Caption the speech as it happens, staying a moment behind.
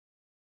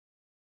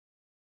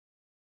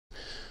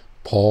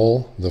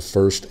Paul, the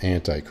first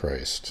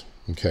Antichrist.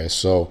 Okay,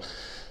 so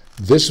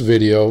this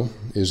video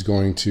is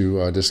going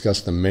to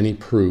discuss the many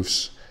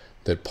proofs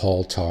that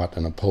Paul taught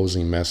an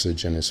opposing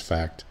message and in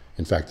fact,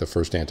 the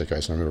first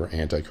Antichrist. And remember,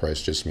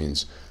 Antichrist just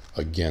means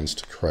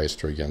against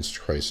Christ or against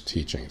Christ's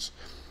teachings.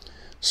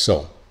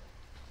 So,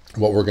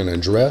 what we're going to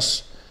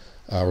address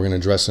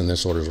in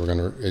this order is we're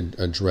going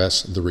to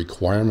address the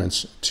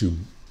requirements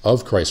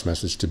of Christ's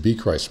message to be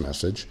Christ's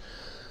message.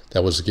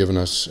 That was given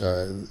us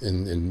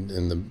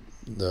in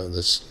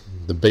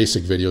the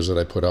basic videos that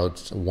I put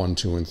out, 1,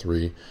 2, and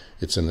 3.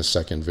 It's in the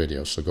second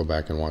video, so go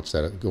back and watch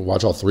that. Go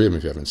watch all 3 of them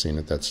if you haven't seen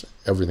it.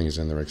 Everything is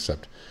in there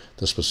except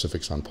the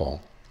specifics on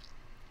Paul.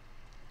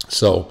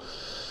 So,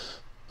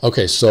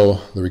 okay,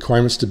 so the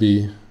requirements to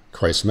be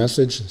Christ's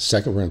message.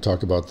 Second, we're going to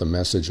talk about the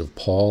message of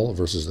Paul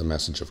versus the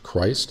message of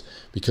Christ,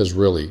 because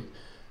really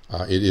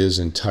it is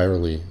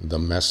entirely the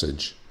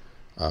message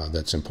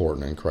that's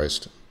important, and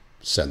Christ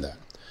said that.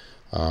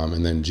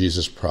 And then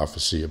Jesus'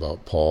 prophecy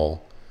about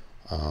Paul.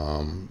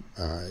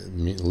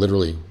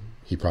 Literally,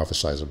 he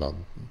prophesies about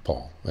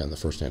Paul and the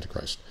first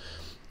Antichrist,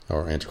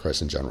 or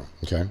Antichrist in general.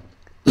 Okay,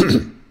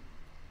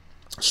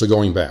 so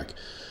going back,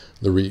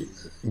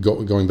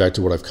 going back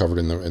to what I've covered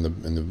in the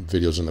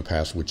videos in the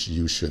past, which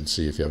you should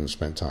see if you haven't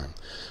spent time.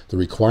 The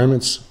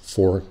requirements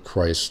for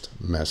Christ's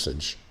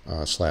message /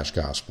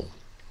 gospel.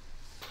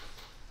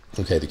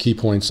 Okay, the key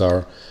points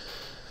are: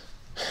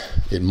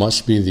 it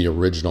must be the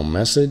original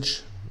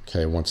message.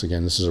 Okay, once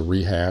again, this is a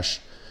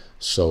rehash.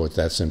 So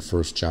that's in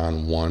 1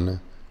 John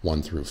 1,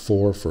 1 through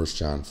 4, 1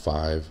 John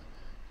 5,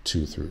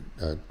 2 through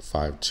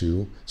 5,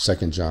 2, 2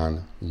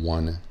 John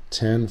 1,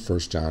 10, 1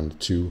 John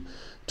 2,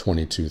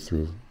 22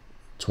 through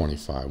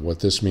 25. What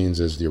this means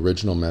is the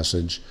original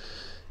message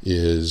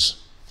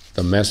is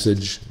the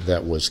message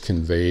that was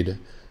conveyed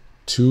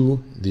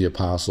to the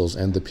apostles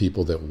and the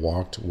people that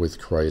walked with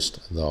Christ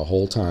the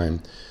whole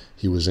time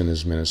he was in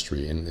his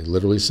ministry. And it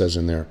literally says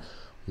in there,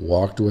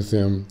 walked with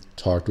him,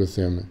 talked with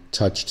him,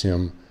 touched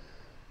him,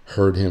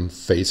 heard him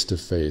face to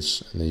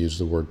face, and they use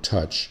the word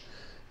touch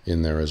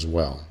in there as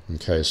well.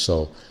 Okay,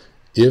 so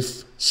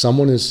if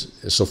someone is,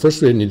 so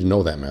first we need to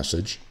know that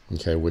message,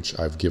 okay, which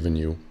I've given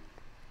you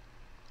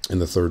in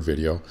the third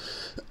video,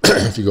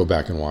 if you go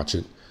back and watch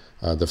it,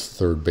 the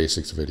third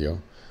basics video,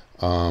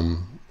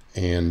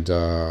 made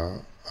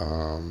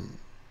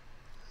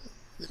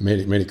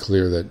it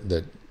clear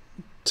that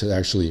to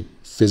actually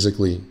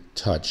physically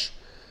touch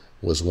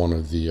was one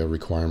of the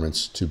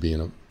requirements to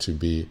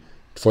be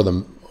for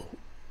them.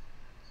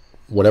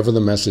 Whatever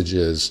the message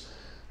is,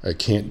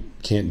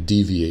 can't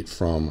deviate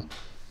from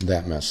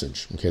that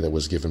message, okay, that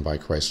was given by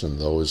Christ and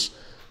those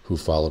who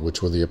followed,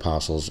 which were the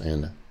apostles,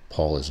 and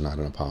Paul is not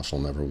an apostle,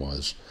 never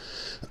was.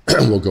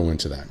 We'll go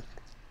into that.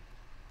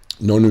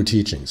 No new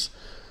teachings.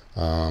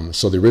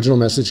 So the original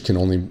message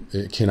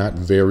cannot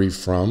vary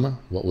from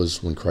what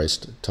was when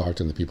Christ talked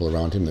and the people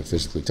around him that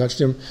physically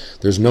touched him.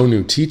 There's no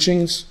new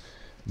teachings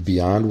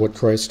beyond what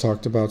Christ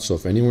talked about. So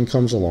if anyone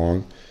comes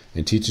along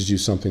and teaches you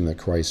something that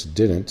Christ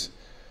didn't,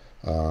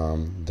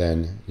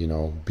 then,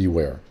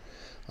 beware.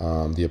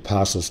 The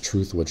apostles'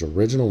 truth was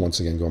original. Once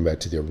again, going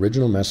back to the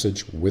original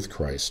message with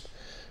Christ.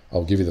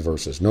 I'll give you the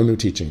verses. No new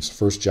teachings.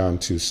 1 John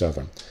 2,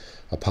 7.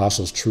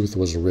 Apostles' truth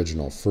was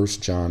original. 1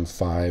 John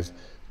 5,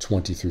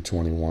 20 through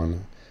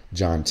 21.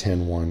 John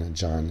 10, 1.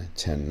 John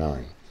 10,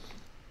 9.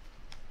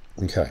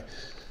 Okay.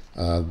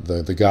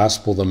 The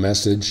gospel, the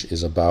message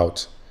is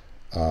about,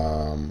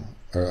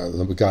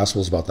 the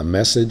gospel is about the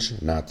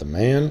message, not the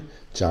man.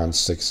 John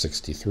 6,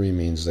 63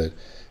 means that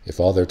if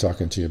all they're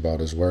talking to you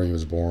about is where he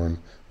was born,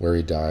 where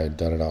he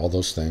died, all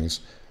those things,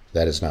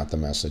 that is not the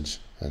message,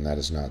 and that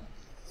is not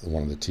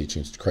one of the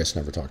teachings. Christ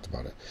never talked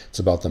about it. It's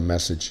about the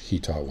message he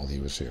taught while he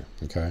was here.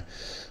 Okay,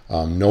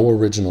 no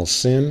original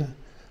sin.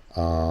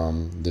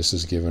 This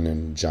is given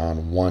in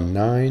John 1,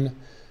 9,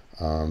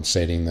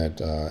 stating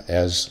that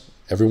as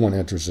everyone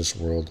enters this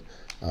world,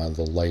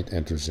 the light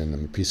enters in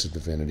them, the peace of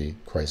divinity,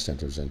 Christ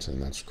enters into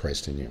them. That's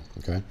Christ in you.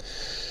 Okay.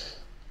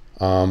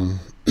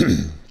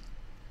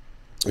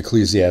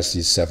 Ecclesiastes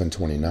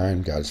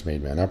 7:29, God has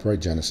made man upright.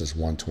 Genesis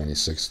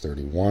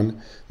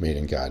 1:26-31, made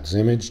in God's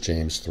image.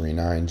 James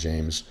 3:9,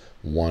 James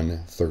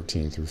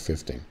 1:13 through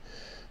 15.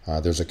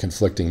 There's a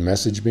conflicting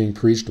message being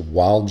preached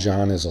while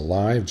John is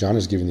alive. John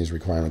is giving these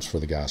requirements for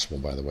the gospel,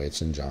 by the way.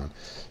 It's in John.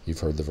 You've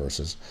heard the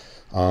verses.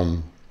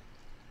 And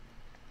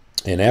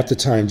at the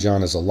time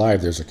John is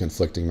alive, there's a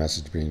conflicting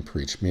message being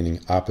preached, meaning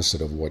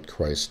opposite of what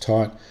Christ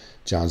taught.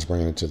 John's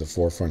bringing it to the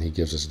forefront. He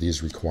gives us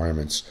these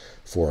requirements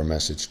for a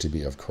message to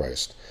be of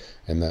Christ.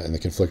 And the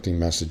conflicting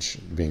message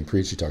being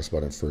preached, he talks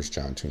about in 1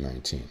 John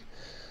 2:19.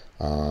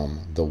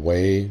 The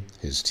way,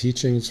 his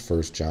teachings,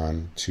 1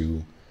 John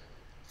 2,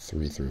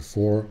 3 through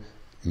 4.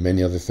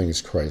 Many other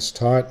things Christ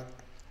taught.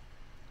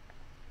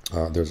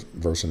 There's a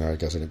verse in there, I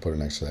guess I didn't put it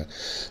next to that.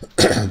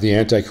 The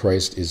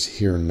Antichrist is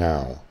here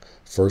now.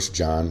 1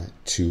 John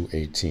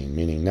 2:18.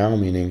 Meaning now,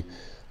 meaning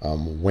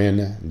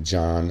when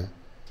John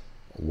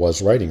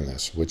was writing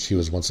this, which he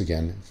was, once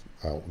again,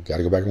 got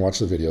to go back and watch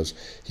the videos,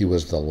 he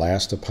was the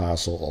last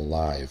apostle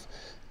alive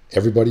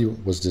everybody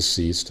was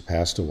deceased,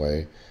 passed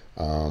away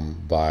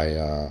by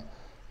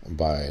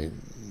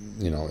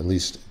at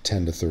least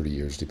 10 to 30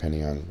 years,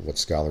 depending on what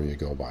scholar you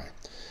go by.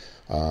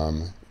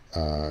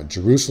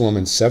 Jerusalem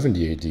in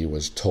 70 AD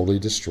was totally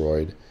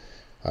destroyed.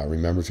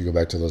 Remember, if you go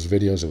back to those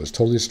videos, it was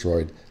totally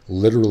destroyed,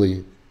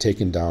 literally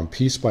taken down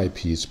piece by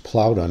piece,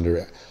 plowed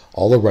under.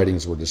 All the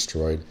writings were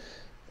destroyed.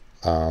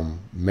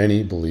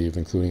 Many believe,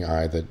 including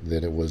I,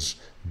 that it was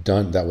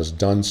done. That was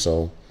done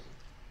so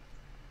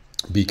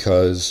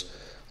because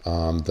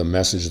the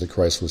message that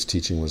Christ was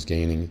teaching was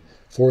gaining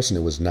force, and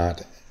it was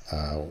not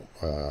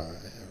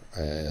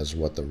as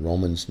what the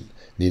Romans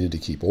needed to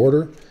keep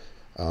order.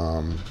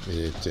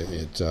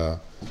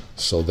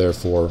 So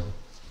therefore,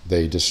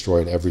 they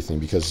destroyed everything,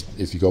 because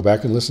if you go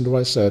back and listen to what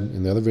I said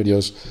in the other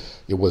videos,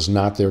 it was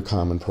not their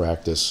common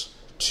practice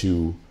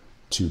to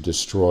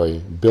destroy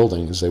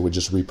buildings. They would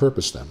just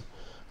repurpose them.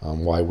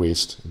 Why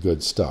waste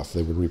good stuff?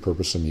 They would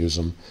repurpose them, use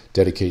them,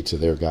 dedicate to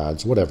their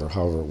gods, whatever,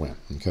 however it went.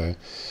 Okay.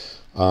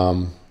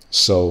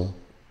 So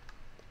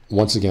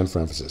once again, for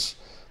emphasis,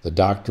 the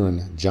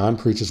doctrine John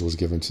preaches was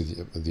given to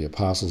the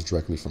apostles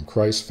directly from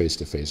Christ, face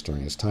to face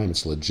during his time.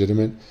 It's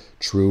legitimate,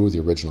 true, the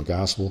original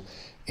gospel.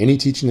 Any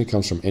teaching that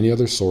comes from any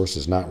other source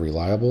is not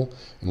reliable,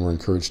 and we're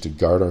encouraged to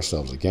guard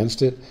ourselves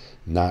against it,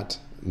 not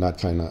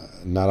out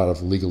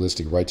of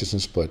legalistic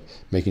righteousness, but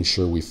making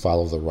sure we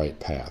follow the right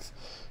path.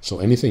 So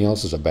anything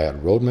else is a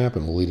bad roadmap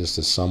and will lead us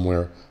to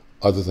somewhere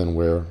other than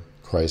where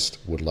Christ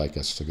would like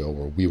us to go,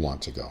 where we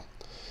want to go.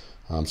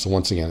 So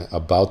once again,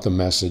 about the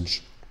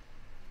message,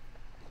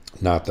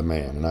 not the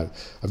man. And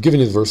I've given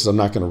you the verses. I'm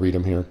not going to read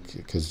them here,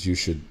 because you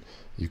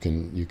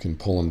can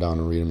pull them down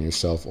and read them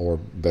yourself, or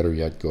better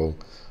yet, go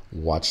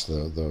watch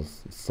the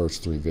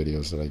first 3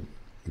 videos that I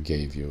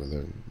gave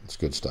you. It's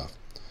good stuff.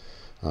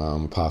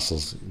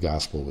 Apostles'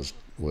 gospel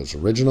was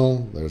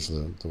original. There's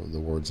the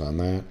words on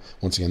that.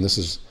 Once again, this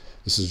is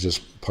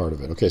just part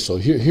of it. Okay, so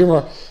here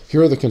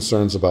are the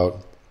concerns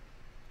about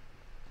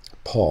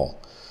Paul.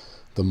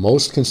 The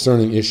most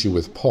concerning issue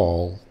with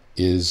Paul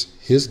is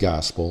his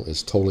gospel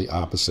is totally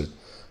opposite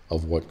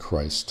of what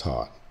Christ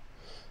taught.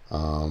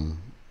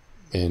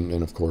 And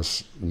of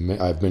course,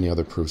 I have many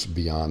other proofs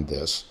beyond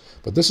this.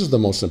 But this is the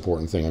most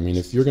important thing. I mean,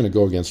 if you're going to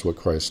go against what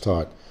Christ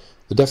taught,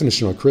 the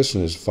definition of a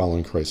Christian is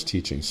following Christ's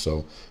teachings.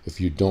 So if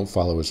you don't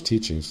follow his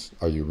teachings,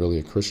 are you really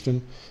a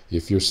Christian?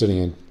 If you're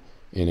sitting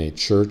in a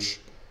church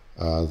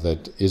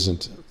that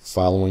isn't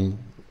following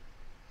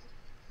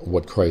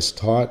what Christ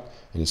taught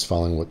and is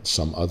following what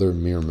some other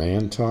mere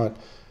man taught,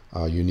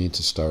 you need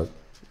to start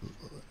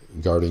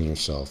guarding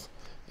yourself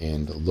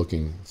and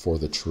looking for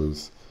the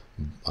truth.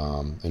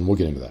 And we'll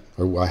get into that.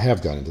 Or I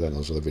have gotten into that in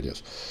those other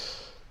videos.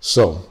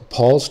 So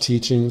Paul's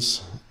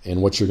teachings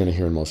and what you're going to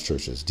hear in most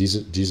churches.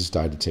 Jesus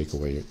died to take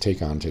away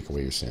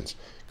your sins.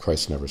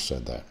 Christ never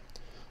said that.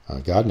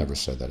 God never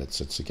said that.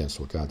 It's against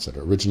what God said.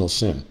 Original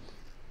sin,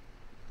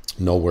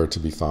 nowhere to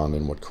be found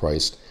in what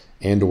Christ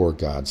and or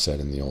God said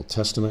in the Old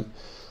Testament.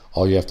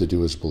 All you have to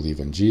do is believe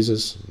in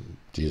Jesus.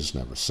 Jesus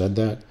never said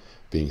that.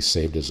 Being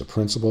saved is a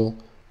principle.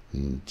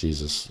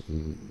 Jesus,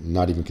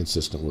 not even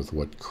consistent with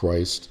what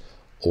Christ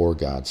or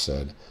God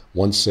said.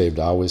 Once saved,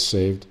 always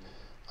saved.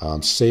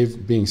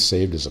 Being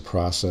saved is a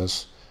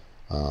process,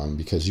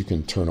 because you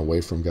can turn away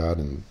from God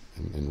and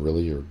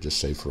really you're just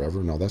saved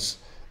forever. No,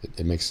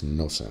 it makes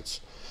no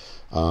sense.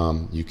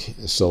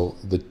 So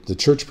the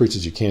church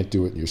preaches you can't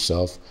do it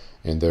yourself,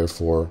 and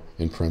therefore,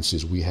 in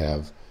parentheses, we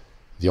have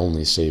the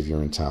only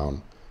Savior in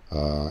town.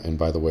 And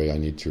by the way, I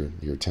need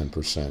your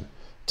 10%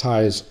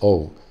 tithes.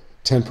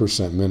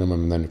 10%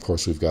 minimum, and then of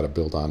course we've got to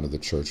build onto the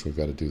church. We've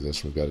got to do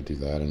this, we've got to do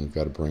that, and we've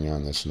got to bring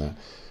on this and that.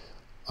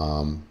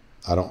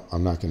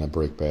 I'm not going to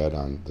break bad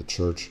on the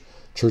church.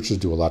 Churches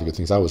do a lot of good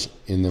things. I was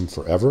in them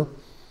forever,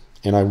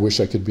 and I wish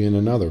I could be in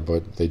another,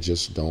 but they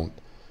just don't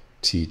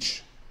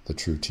teach the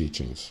true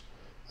teachings.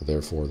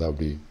 Therefore, that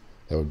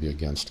would be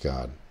against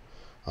God.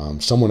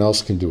 Someone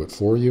else can do it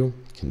for you,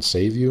 can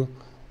save you.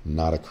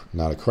 Not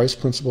a Christ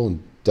principle,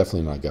 and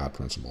definitely not a God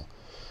principle.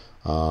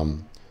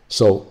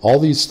 So all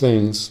these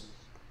things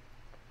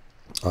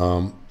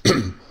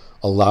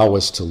allow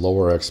us to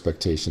lower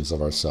expectations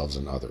of ourselves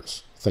and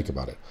others. Think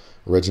about it.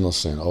 Original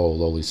sin,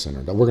 lowly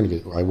sinner. Now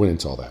I went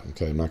into all that,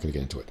 okay? I'm not going to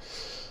get into it.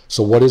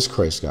 So what is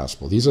Christ's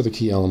gospel? These are the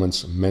key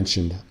elements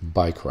mentioned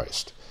by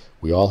Christ.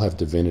 We all have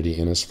divinity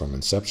in us from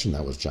inception.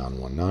 That was John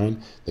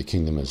 1:9. The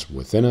kingdom is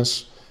within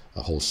us,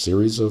 a whole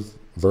series of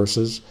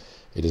verses.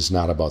 It is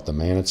not about the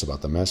man, it's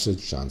about the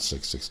message. John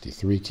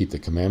 6:63. Keep the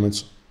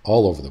commandments,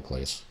 all over the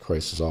place.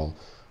 Christ is all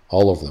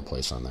over the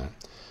place on that.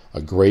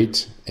 A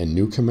great and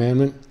new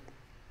commandment,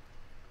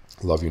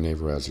 love your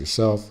neighbor as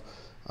yourself,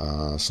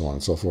 so on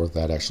and so forth.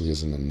 That actually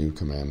isn't a new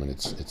commandment.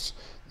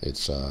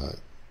 It's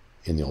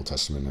in the Old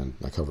Testament, and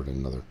I covered it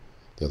in the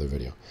other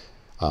video.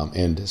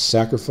 And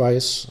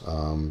sacrifice,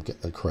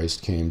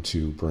 Christ came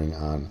to bring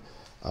on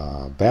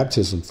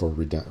baptism for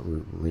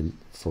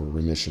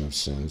remission of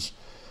sins,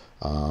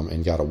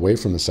 and got away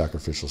from the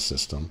sacrificial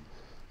system,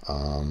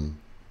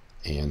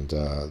 And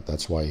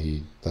that's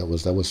why that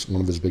was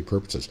one of his big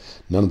purposes.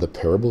 None of the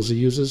parables he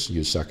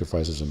use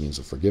sacrifice as a means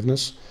of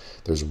forgiveness.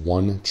 There's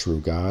one true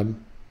God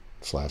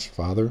 /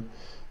 Father.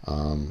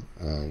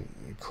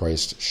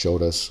 Christ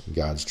showed us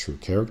God's true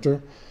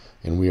character,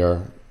 and we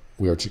are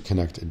to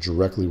connect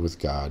directly with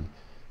God,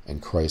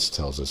 and Christ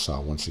tells us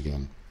how, once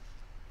again,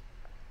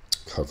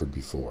 covered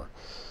before.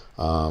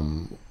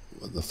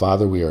 The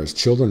Father, we are his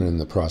children in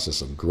the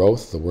process of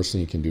growth. The worst thing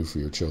you can do for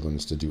your children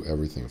is to do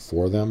everything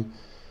for them.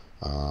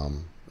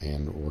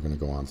 And we're going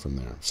to go on from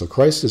there. So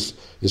Christ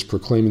is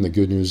proclaiming the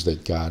good news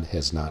that God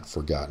has not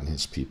forgotten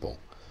his people.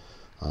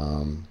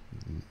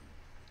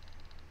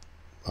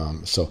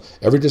 So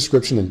every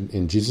description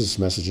in Jesus'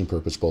 message and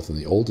purpose, both in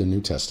the Old and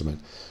New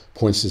Testament,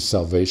 points to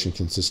salvation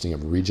consisting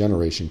of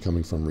regeneration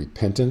coming from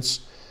repentance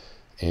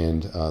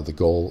and the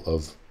goal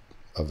of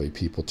a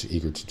people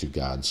eager to do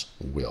God's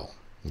will.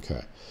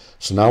 Okay,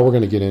 so now we're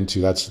going to get into,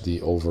 that's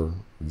the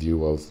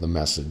overview of the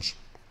message.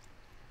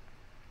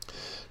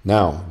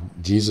 Now,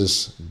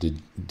 Jesus,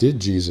 did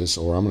Jesus,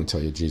 or I'm going to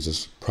tell you,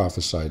 Jesus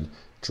prophesied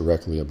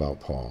directly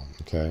about Paul,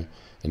 okay?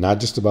 And not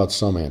just about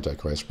some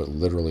Antichrist, but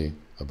literally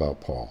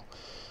about Paul.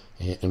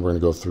 And we're going to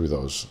go through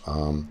those.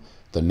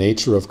 The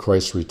nature of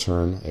Christ's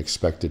return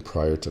expected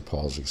prior to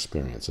Paul's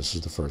experience. This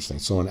is the first thing.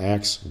 So in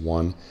Acts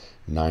 1,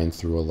 9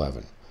 through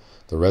 11,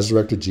 the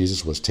resurrected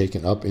Jesus was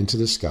taken up into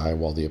the sky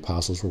while the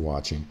apostles were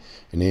watching.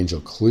 An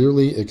angel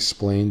clearly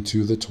explained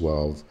to the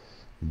 12,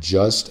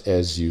 just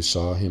as you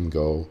saw him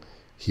go,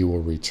 he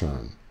will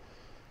return.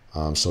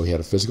 So he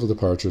had a physical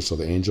departure, so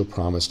the angel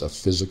promised a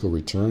physical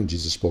return.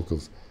 Jesus spoke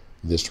of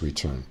this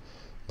return.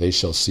 They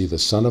shall see the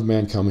Son of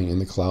Man coming in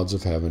the clouds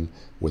of heaven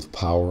with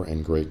power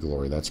and great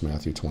glory. That's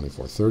Matthew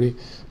 24:30.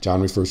 John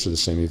refers to the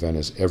same event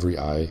as every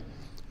eye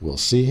will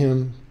see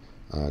him.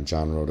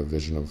 John wrote a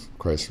vision of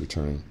Christ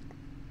returning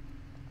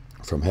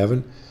from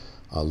heaven.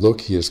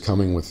 Look, he is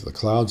coming with the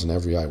clouds, and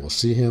every eye will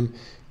see him,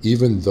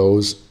 even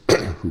those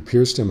who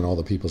pierced him and all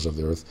the peoples of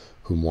the earth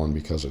who mourn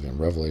because of him.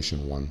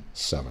 Revelation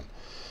 1:7.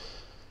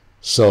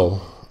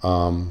 So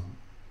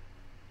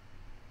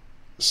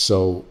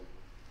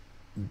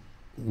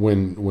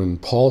when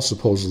Paul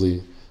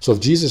supposedly, so if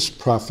Jesus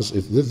prophesied,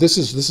 if this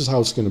is how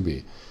it's going to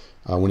be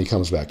when he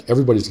comes back,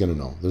 everybody's going to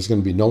know. There's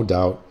going to be no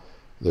doubt.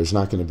 There's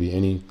not going to be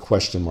any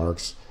question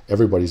marks.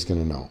 Everybody's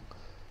going to know.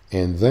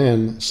 And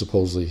then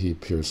supposedly he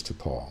appears to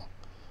Paul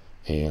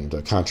and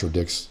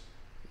contradicts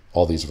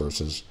all these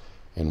verses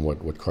and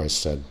what Christ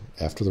said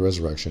after the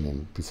resurrection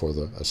and before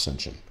the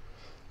ascension.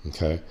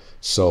 Okay,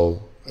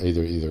 so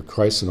either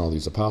Christ and all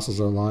these apostles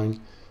are lying,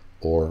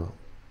 or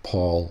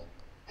Paul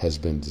has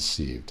been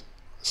deceived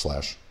 /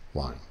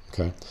 lying.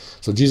 Okay,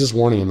 so Jesus'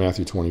 warning in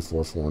Matthew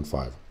 24:4 and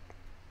 5.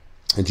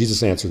 And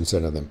Jesus answered and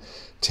said unto them,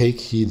 take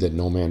heed that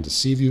no man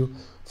deceive you,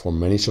 for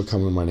many shall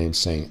come in my name,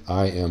 saying,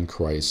 I am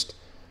Christ,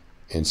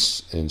 and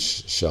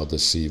shall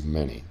deceive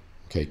many.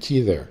 Okay,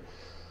 key there.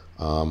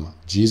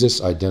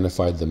 Jesus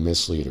identified the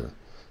misleader.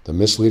 The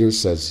misleader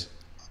says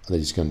that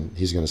he's going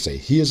to say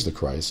he is the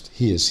Christ,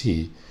 he is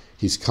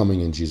he's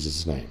coming in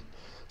Jesus' name.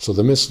 So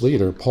the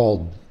misleader,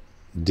 Paul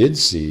did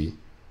see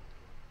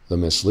the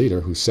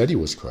misleader who said he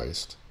was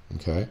Christ.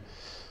 Okay,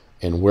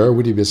 and where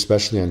would he be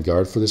especially on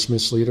guard for this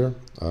misleader,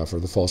 for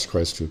the false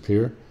Christ to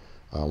appear?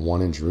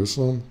 1, in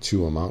Jerusalem,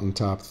 2, a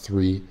mountaintop,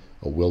 3,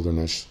 a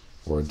wilderness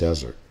or a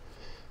desert.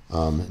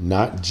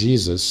 Not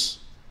Jesus.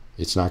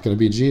 It's not going to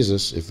be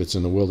Jesus if it's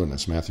in the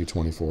wilderness. Matthew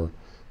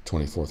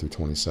 24:24 through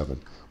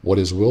 27. What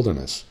is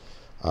wilderness?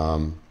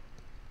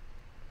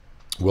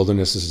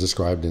 Wilderness is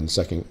described in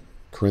 2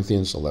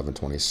 Corinthians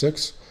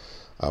 11:26.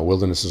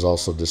 Wilderness is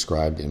also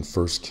described in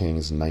 1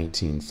 Kings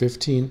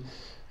 19:15.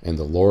 And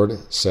the Lord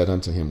said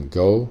unto him,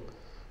 go,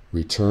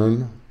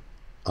 return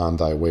on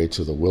thy way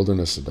to the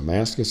wilderness of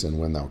Damascus, and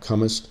when thou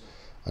comest,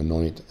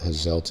 anoint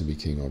Hazael to be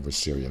king over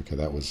Syria. Okay,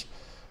 that was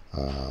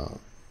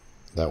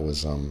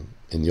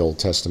in the Old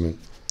Testament,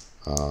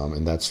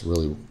 and that's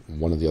really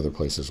one of the other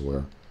places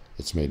where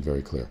it's made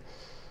very clear.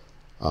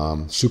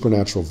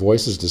 Supernatural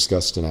voices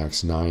discussed in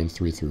Acts 9,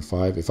 3 through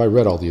 5. If I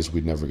read all these,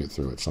 we'd never get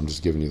through it, so I'm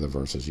just giving you the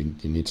verses. You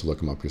need to look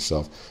them up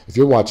yourself. If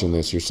you're watching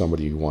this, you're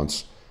somebody who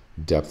wants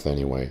depth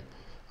anyway,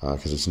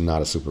 because it's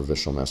not a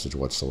superficial message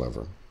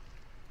whatsoever.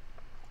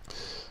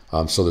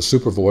 So the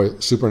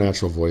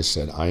supernatural voice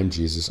said, I am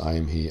Jesus, I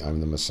am he, I am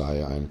the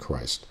Messiah, I am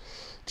Christ.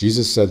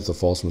 Jesus said that the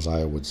false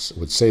Messiah would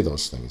say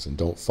those things, and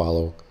don't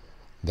follow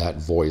that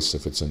voice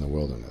if it's in the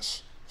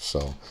wilderness.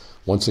 So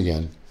once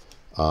again,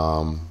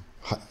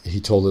 he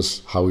told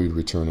us how he would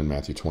return in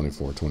Matthew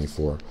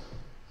 24:24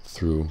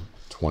 through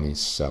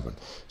 27.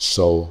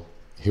 So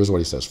here's what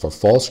he says. For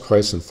false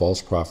Christs and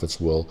false prophets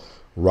will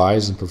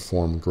rise and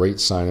perform great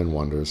signs and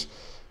wonders,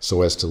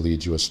 so as to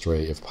lead you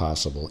astray, if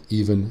possible,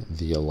 even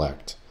the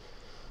elect.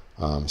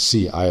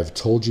 See, I have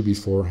told you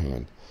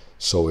beforehand.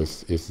 So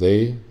if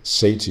they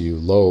say to you,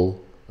 lo,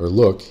 or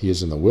look, he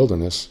is in the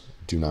wilderness,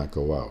 do not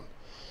go out.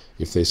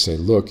 If they say,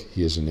 look,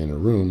 he is in inner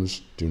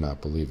rooms, do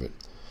not believe it.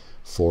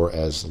 For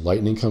as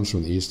lightning comes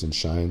from the east and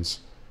shines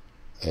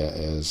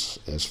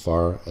as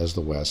far as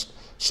the west,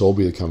 So will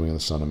be the coming of the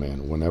Son of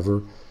Man.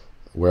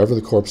 Wherever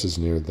the corpse is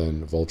near,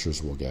 then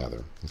vultures will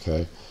gather.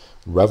 Okay?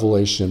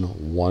 Revelation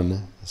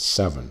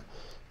 1:7.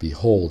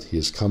 Behold, he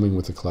is coming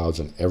with the clouds,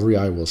 and every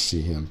eye will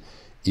see him,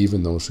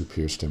 even those who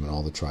pierced him, and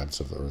all the tribes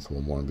of the earth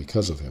will mourn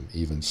because of him.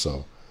 Even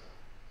so,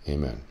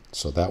 amen.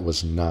 So that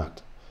was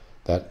not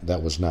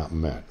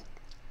met.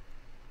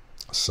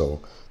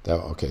 So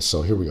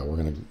so here we go.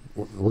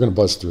 We're gonna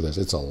buzz through this.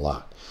 It's a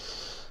lot.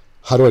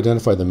 How to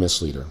identify the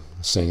misleader,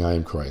 saying, I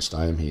am Christ,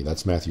 I am he.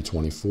 That's Matthew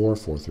 24,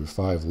 4 through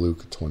 5,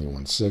 Luke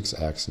 21, 6,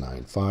 Acts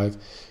 9, 5.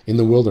 In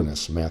the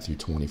wilderness, Matthew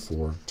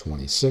 24,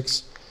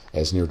 26.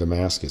 As near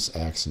Damascus,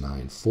 Acts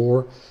 9,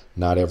 4.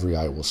 Not every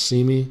eye will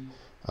see me,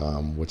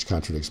 which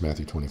contradicts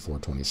Matthew 24,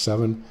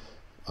 27.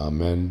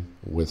 Men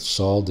with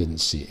Saul didn't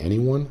see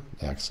anyone,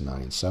 Acts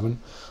 9, 7.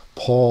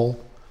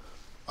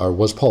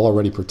 Was Paul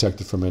already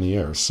protected from any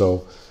error?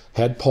 So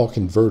had Paul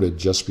converted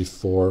just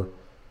before,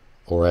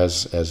 or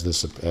as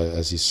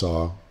he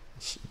saw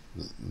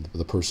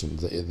the person,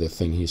 the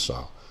thing he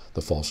saw,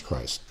 the false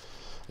Christ?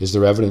 Is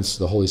there evidence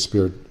the Holy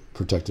Spirit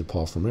protected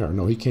Paul from error?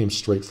 No, he came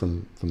straight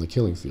from the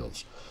killing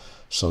fields.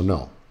 So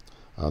no,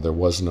 there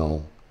was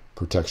no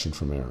protection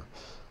from error.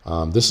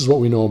 This is what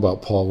we know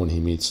about Paul when he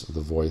meets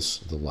the voice,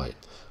 the light.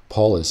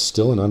 Paul is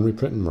still an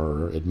unrepentant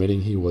murderer,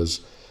 admitting he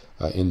was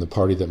in the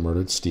party that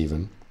murdered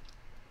Stephen,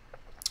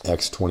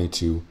 Acts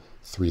 22,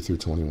 3 through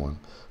 21.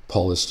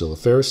 Paul is still a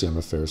Pharisee. I'm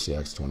a Pharisee,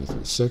 Acts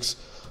 23, 6.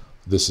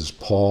 This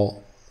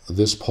Paul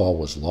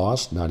was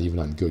lost, not even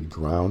on good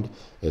ground,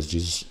 as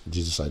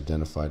Jesus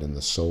identified in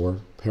the sower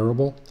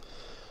parable.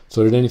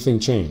 So did anything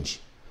change?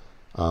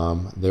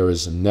 There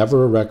is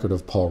never a record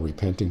of Paul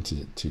repenting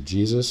to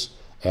Jesus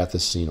at the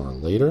scene or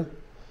later,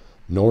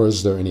 nor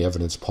is there any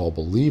evidence Paul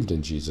believed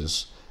in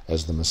Jesus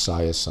as the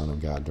Messiah, Son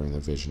of God, during the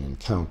vision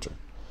encounter.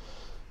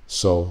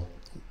 So,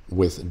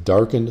 with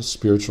darkened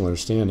spiritual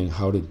understanding,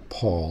 how did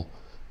Paul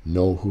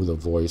know who the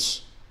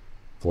voice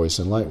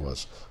and light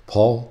was?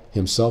 Paul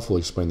himself will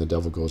explain the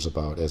devil goes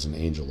about as an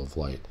angel of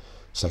light,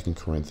 2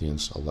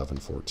 Corinthians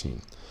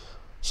 11:14.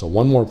 So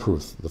one more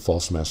proof, the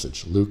false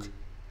message. Luke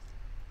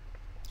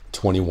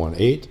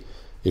 21:8,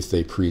 if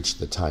they preach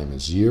the time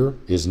is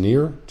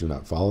near, do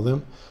not follow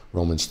them.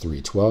 Romans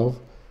 3:12,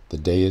 the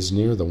day is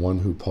near, the one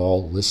who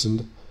Paul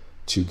listened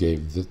to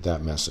gave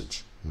that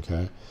message.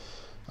 Okay,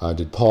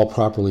 did Paul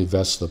properly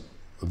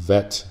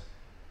vet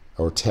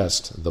or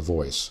test the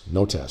voice?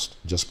 No test,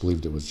 just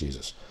believed it was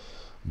Jesus.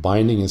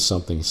 Binding is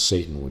something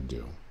Satan would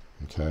do.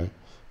 Okay,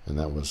 and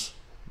that was,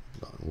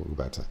 we'll go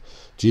back to that.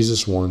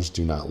 Jesus warns,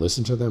 do not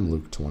listen to them,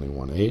 Luke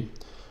 21:8.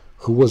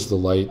 Who was the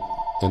light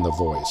and the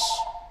voice?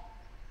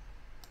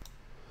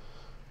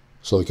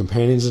 So the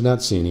companions did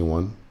not see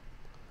anyone.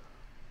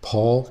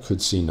 Paul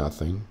could see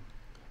nothing,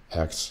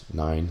 Acts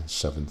 9,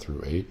 7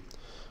 through 8.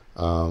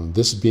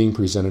 This being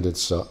presented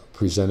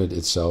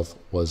itself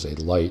was a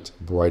light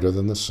brighter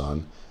than the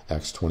sun,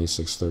 Acts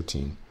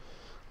 26:13.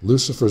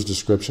 Lucifer's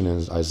description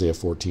in Isaiah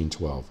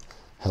 14:12.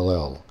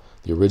 Hallel,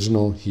 the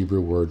original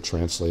Hebrew word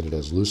translated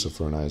as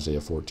Lucifer in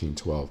Isaiah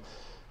 14:12.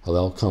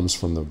 Hallel comes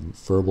from the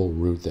verbal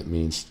root that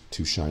means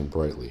to shine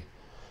brightly.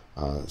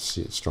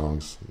 See it,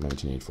 Strong's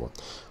 1984.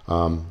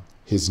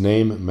 His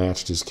name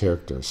matched his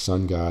character,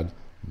 sun god,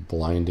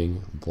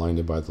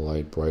 blinded by the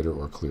light, brighter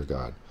or clear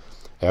God.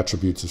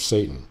 Attributes of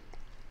Satan.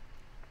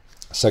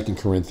 2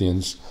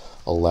 Corinthians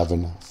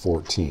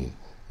 11:14,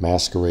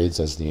 masquerades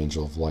as the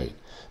angel of light.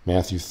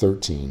 Matthew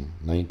 13,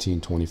 19,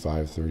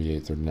 25,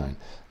 38, 39,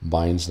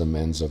 binds the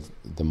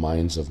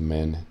minds of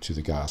men to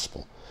the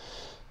gospel.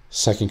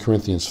 2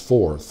 Corinthians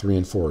 4, 3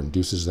 and 4,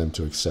 induces them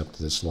to accept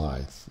this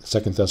lie. 2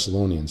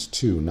 Thessalonians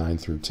 2, 9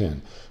 through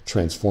 10,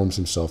 transforms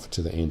himself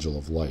to the angel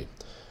of light.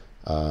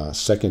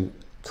 2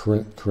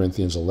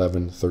 Corinthians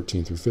 11,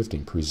 13 through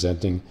 15,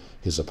 presenting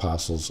his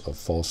apostles of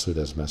falsehood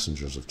as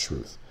messengers of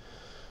truth.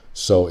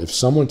 So if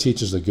someone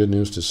teaches the good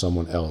news to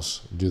someone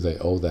else, do they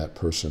owe that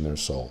person their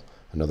soul?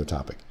 Another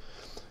topic.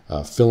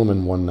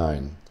 Philemon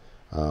 1:9.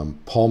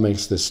 Paul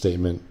makes this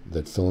statement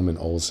that Philemon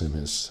owes him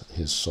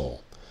his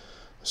soul.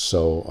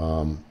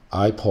 So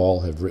I,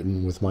 Paul, have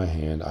written with my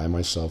hand, I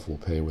myself will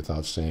pay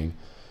without saying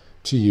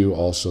to you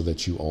also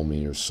that you owe me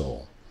your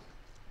soul.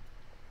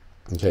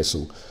 Okay,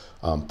 so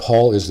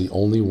Paul is the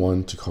only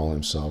one to call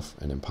himself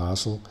an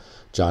apostle.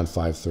 John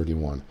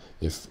 5:31.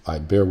 If I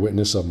bear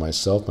witness of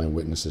myself, my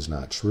witness is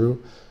not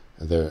true.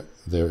 There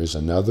is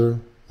another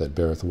that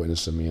beareth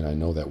witness of me, and I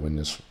know that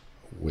witness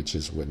which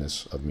is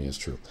witness of me is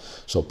true.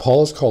 So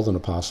Paul is called an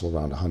apostle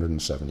around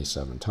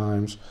 177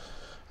 times.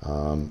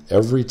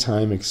 Every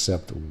time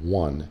except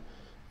one,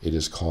 it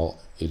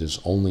is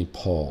only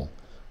Paul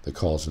that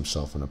calls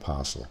himself an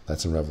apostle.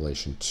 That's in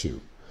Revelation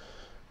 2.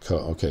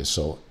 Okay,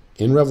 so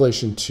in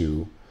Revelation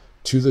 2,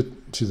 to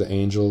the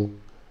angel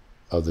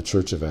of the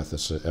church of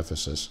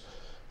Ephesus,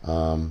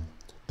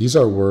 these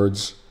are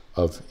words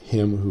of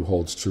him who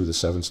holds true the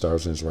 7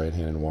 stars in his right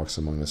hand and walks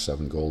among the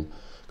 7 golden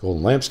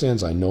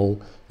lampstands. I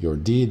know your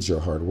deeds,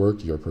 your hard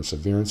work, your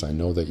perseverance. I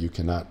know that you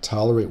cannot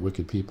tolerate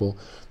wicked people,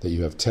 that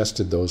you have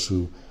tested those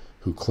who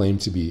claim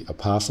to be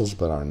apostles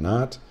but are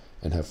not,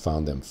 and have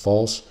found them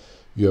false.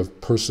 You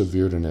have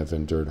persevered and have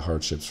endured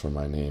hardships for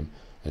my name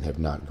and have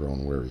not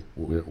grown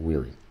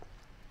weary.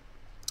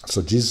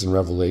 So Jesus in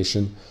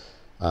Revelation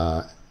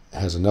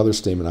has another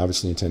statement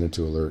obviously intended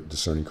to alert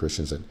discerning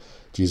Christians that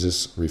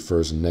Jesus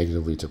refers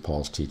negatively to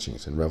Paul's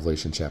teachings. In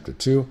Revelation chapter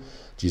 2,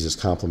 Jesus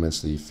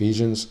compliments the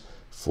Ephesians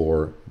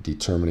for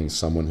determining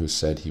someone who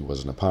said he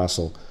was an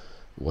apostle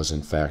was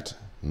in fact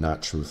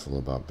not truthful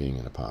about being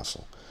an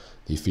apostle.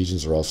 The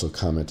Ephesians are also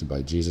commented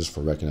by Jesus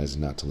for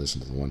recognizing not to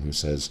listen to the one who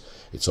says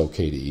it's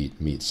okay to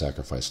eat meat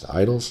sacrificed to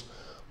idols.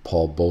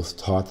 Paul both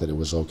taught that it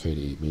was okay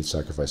to eat meat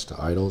sacrificed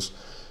to idols,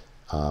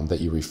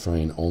 that you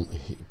refrain only,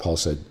 Paul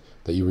said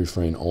that you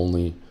refrain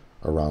only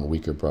around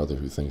weaker brother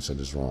who thinks it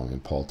is wrong,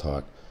 and Paul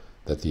taught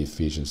that the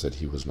Ephesians that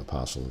he was an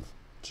apostle of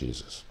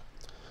Jesus.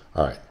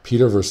 All right,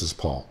 Peter versus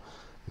Paul.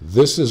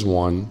 This is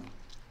one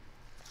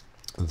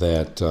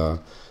that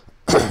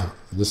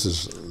this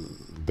is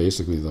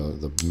basically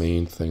the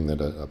main thing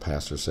that a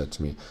pastor said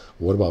to me.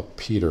 What about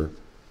Peter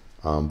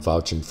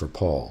vouching for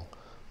Paul?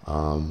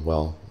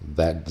 Well,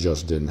 that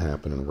just didn't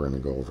happen, and we're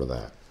going to go over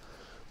that.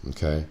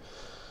 Okay,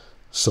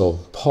 so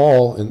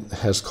Paul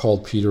has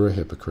called Peter a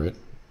hypocrite.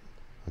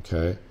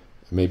 Okay,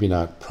 maybe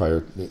not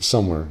prior,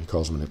 somewhere he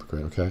calls him a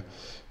hypocrite. Okay,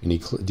 and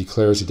he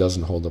declares he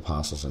doesn't hold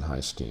apostles in high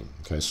esteem.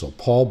 Okay, so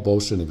Paul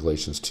boasted in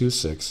Galatians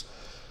 2:6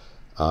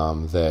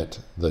 that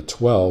the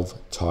 12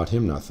 taught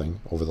him nothing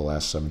over the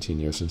last 17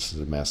 years since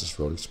the Damascus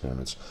Road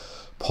experiments.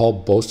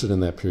 Paul boasted in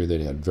that period that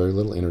he had very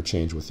little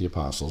interchange with the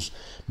apostles,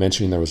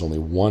 mentioning there was only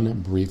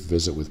one brief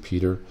visit with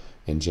Peter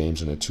and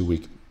James in a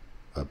 2-week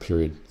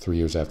period 3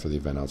 years after the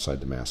event outside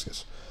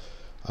Damascus.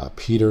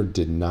 Peter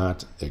did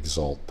not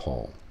exalt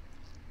Paul.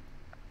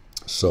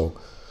 So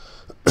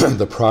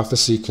the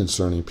prophecy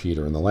concerning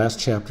Peter. In the last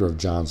chapter of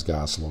John's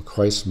Gospel,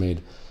 Christ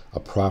made a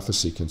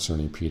prophecy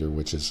concerning Peter,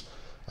 which is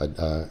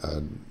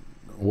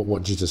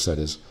what Jesus said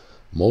is,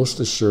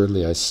 most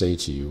assuredly I say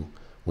to you,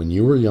 when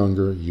you were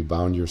younger, you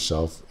bound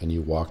yourself and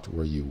you walked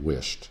where you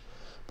wished.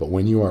 But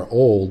when you are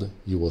old,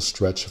 you will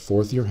stretch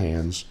forth your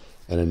hands,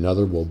 and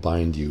another will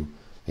bind you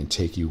and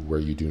take you where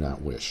you do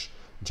not wish.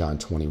 John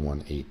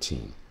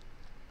 21:18.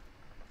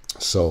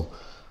 So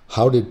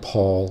how did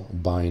Paul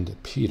bind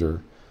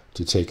Peter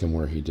to take him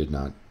where he did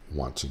not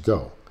want to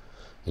go?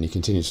 And he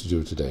continues to do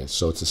it today.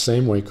 So it's the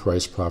same way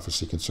Christ's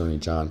prophecy concerning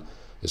John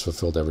is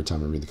fulfilled every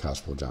time we read the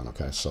Gospel of John.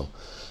 Okay, so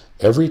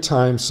every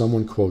time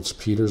someone quotes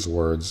Peter's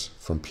words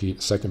from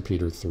 2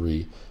 Peter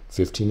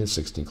 3:15 and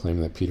 16,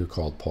 claiming that Peter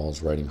called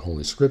Paul's writing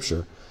Holy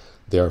Scripture,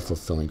 they are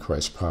fulfilling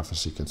Christ's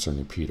prophecy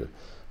concerning Peter.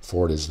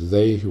 For it is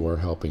they who are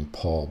helping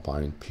Paul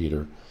bind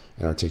Peter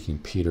and are taking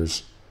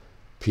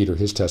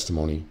his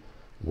testimony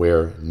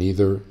where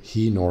neither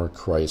he nor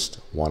Christ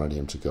wanted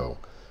him to go,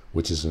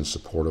 which is in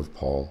support of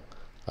Paul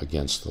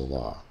against the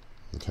law.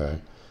 Okay,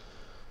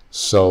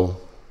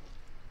 so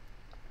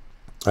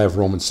I have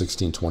Romans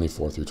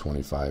 16:24 through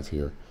 25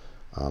 here.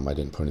 I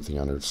didn't put anything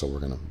under it, so we're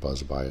going to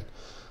buzz by it.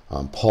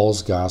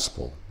 Paul's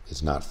gospel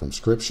is not from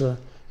Scripture.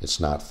 It's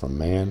not from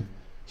man.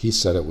 He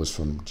said it was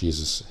from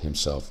Jesus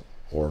himself,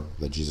 or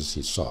the Jesus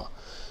he saw.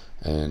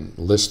 And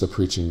lists the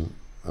preaching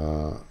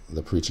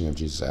of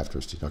Jesus after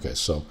his teaching. Okay,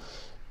 so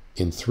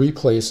in 3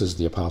 places,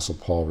 the Apostle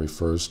Paul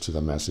refers to the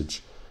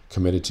message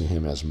committed to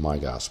him as my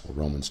gospel.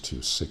 Romans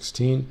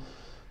 2:16,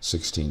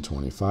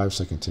 16:25,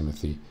 2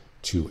 Timothy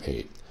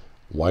 2:8.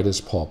 Why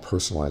does Paul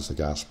personalize the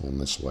gospel in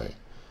this way?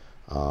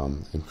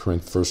 In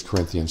 1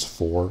 Corinthians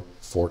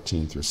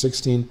 4:14 through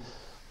 16,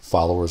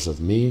 followers of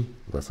me,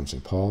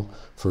 referencing Paul.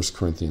 1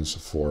 Corinthians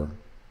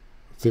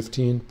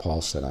 4:15,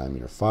 Paul said, I am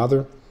your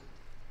father.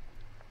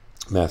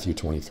 Matthew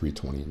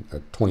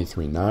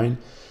 23:9,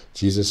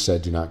 Jesus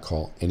said, do not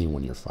call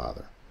anyone your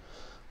father.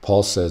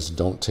 Paul says,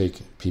 don't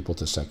take people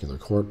to secular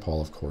court.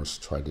 Paul, of course,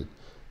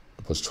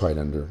 was tried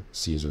under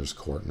Caesar's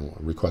court and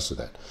requested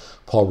that.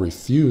 Paul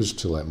refused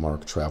to let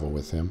Mark travel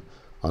with him,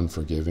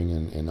 unforgiving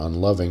and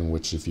unloving,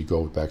 which if you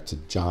go back to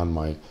John,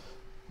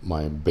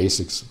 my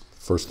basics,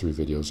 first 3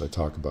 videos, I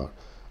talk about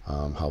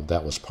how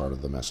that was part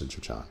of the message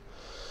of John.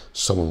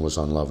 Someone was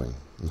unloving.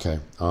 Okay.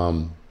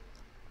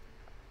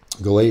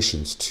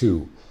 Galatians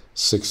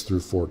 2:6 through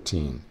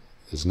 14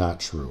 is not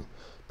true.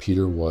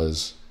 Peter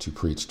was to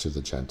preach to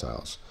the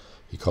Gentiles.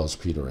 He calls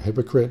Peter a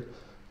hypocrite.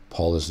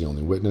 Paul is the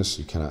only witness.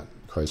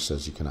 Christ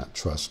says you cannot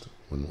trust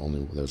when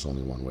there's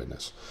only one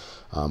witness.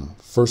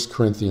 1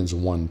 Corinthians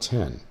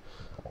 1:10.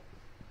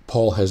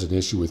 Paul has an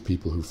issue with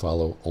people who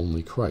follow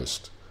only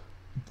Christ.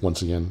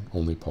 Once again,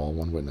 only Paul,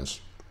 one witness.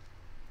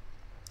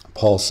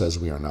 Paul says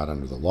we are not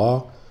under the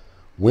law.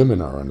 Women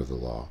are under the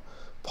law.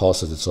 Paul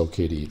says it's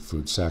okay to eat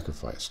food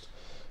sacrificed.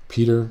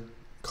 Peter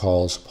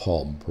calls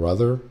Paul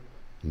brother,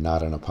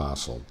 not an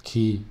apostle.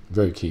 Key,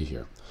 very key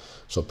here.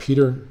 So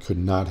Peter could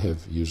not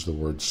have used the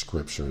word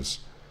scriptures.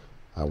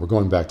 We're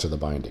going back to the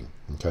binding,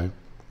 okay?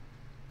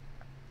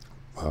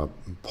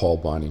 Paul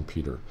binding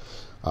Peter.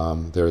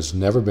 There has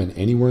never been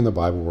anywhere in the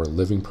Bible where a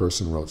living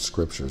person wrote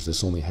scriptures.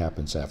 This only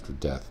happens after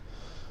death.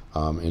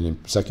 And in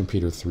 2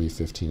 Peter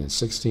 3:15 and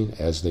 16,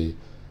 as they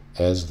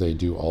as they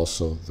do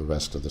also the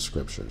rest of the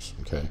scriptures.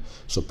 Okay,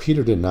 so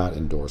Peter did not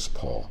endorse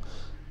Paul.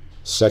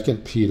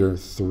 2 Peter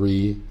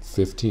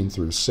 3:15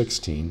 through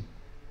 16.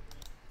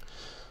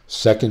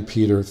 2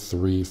 Peter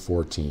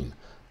 3:14.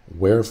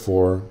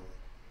 Wherefore,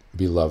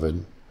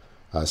 beloved,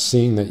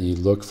 seeing that ye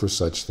look for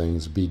such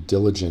things, be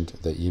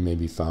diligent that ye may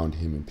be found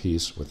him in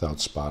peace, without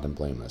spot and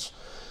blameless.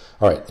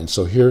 All right, and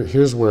so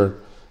here's where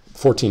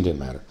 14 didn't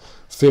matter.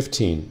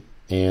 15,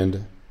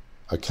 and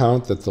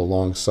account that the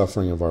long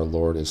suffering of our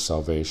Lord is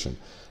salvation.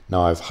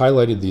 Now I've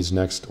highlighted these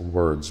next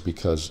words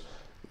because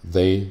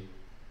they,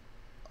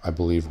 I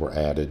believe, were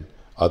added.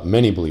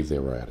 Many believe they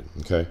were added.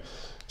 Okay,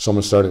 so I'm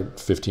going to start at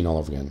 15 all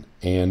over again.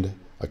 And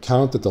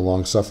account that the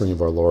long suffering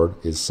of our Lord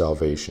is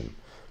salvation.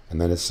 And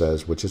then it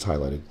says, which is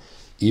highlighted,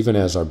 even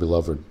as our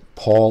beloved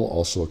Paul,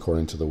 also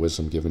according to the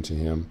wisdom given to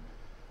him,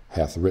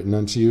 hath written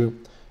unto you,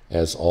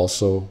 as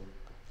also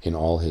in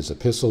all his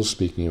epistles,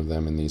 speaking of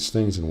them in these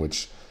things, in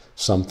which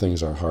some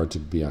things are hard to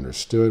be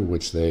understood,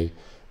 which they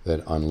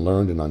that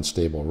unlearned and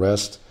unstable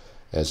rest,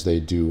 as they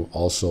do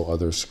also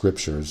other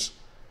scriptures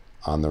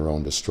on their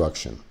own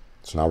destruction.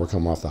 So now we're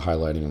coming off the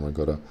highlighting, and we're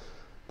going to,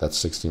 that's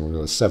 16, we're going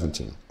to go to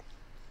 17.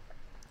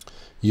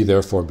 Ye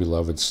therefore,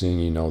 beloved, seeing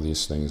ye know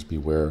these things,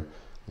 beware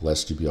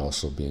lest you be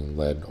also being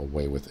led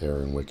away with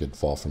error and wicked,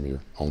 fall from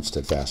your own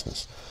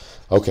steadfastness.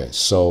 Okay,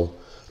 so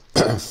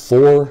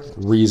 4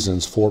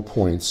 reasons, 4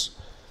 points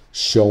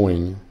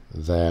showing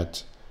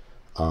that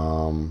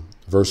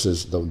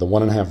verses, the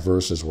 1.5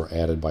 verses were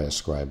added by a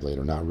scribe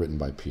later, not written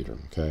by Peter.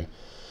 Okay,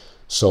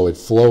 so it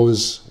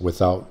flows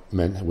without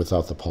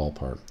the Paul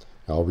part.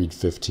 I'll read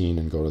 15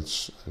 and go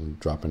to and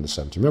drop into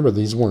 17. Remember,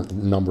 these weren't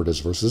numbered as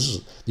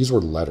verses; these were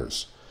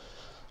letters.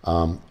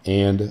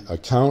 And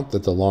account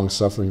that the long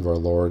suffering of our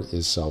Lord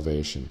is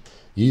salvation.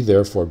 Ye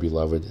therefore,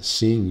 beloved,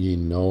 seeing ye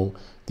know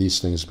these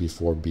things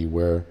before,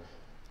 beware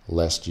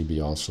lest ye be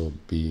also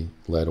be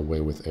led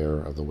away with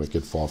error of the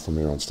wicked, fall from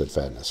your own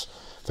steadfastness.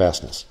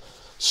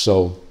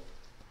 So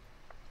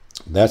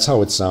that's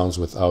how it sounds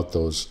without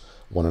those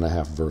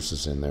 1.5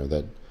 verses in there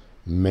that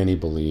many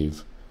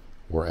believe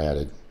were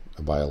added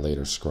by a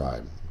later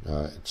scribe,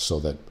 so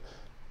that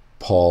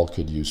Paul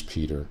could use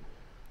Peter,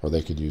 or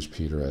they could use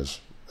Peter as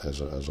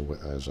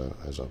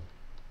a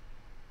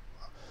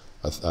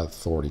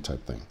authority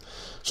type thing.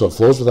 So it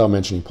flows without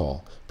mentioning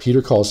Paul.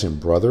 Peter calls him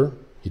brother.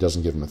 He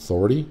doesn't give him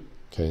authority.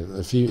 Okay,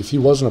 if he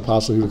was an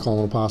apostle, he would call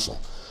him an apostle.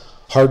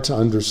 Hard to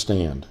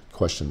understand,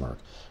 question mark.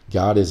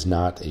 God is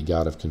not a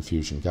God of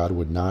confusion. God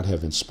would not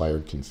have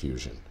inspired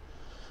confusion.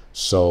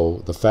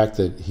 So the fact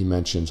that he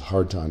mentions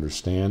hard to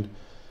understand,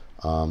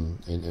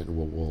 it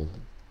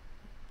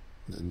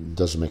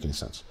doesn't make any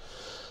sense.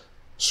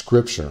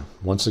 Scripture,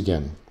 once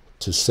again,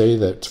 to say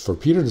that, for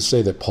Peter to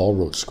say that Paul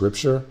wrote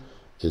Scripture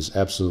is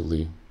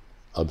absolutely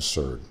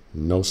absurd.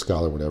 No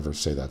scholar would ever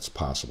say that's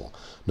possible.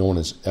 No one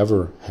has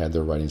ever had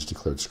their writings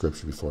declared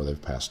Scripture before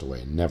they've passed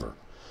away. Never.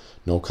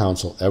 No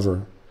council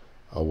ever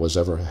was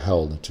ever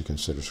held to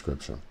consider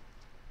Scripture.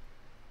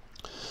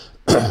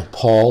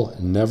 Paul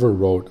never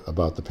wrote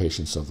about the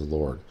patience of the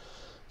Lord,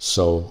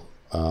 so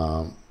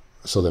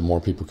that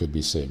more people could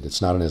be saved.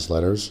 It's not in his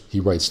letters.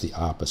 He writes the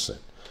opposite.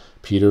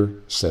 Peter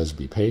says,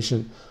 be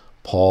patient.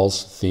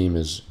 Paul's theme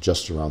is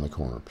just around the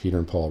corner. Peter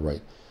and Paul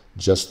write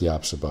just the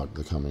opposite about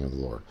the coming of the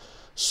Lord.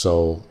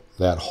 So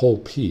that whole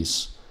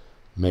piece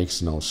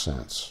makes no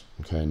sense.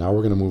 Okay, now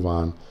we're going to move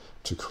on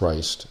to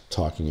Christ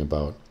talking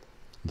about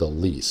the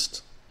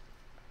least.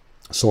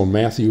 So in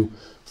Matthew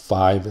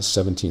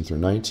 5:17 through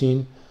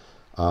 19,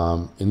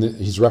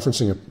 he's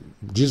referencing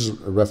Jesus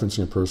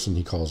referencing a person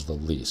he calls the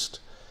least.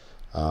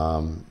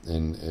 In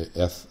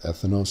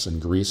Ethnos in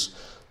Greece.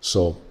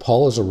 So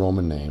Paul is a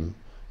Roman name,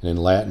 and in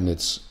Latin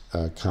it's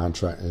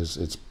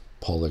it's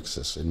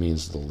Paulixus. It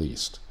means the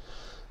least.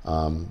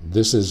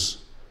 This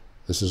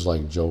is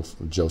like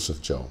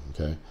Joseph Joe.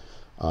 Okay,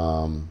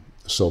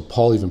 so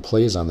Paul even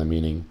plays on the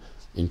meaning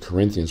in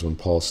Corinthians when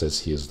Paul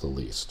says he is the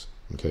least.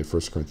 Okay,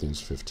 1 Corinthians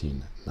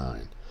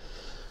 15:9.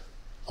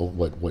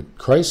 What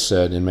Christ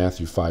said in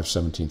Matthew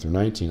 5:17 through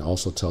 19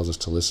 also tells us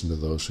to listen to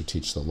those who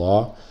teach the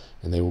law,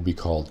 and they will be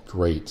called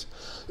great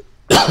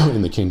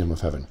in the kingdom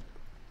of heaven,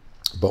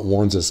 but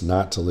warns us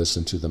not to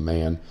listen to the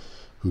man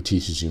who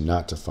teaches you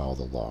not to follow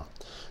the law.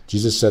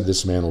 Jesus said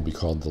this man will be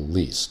called the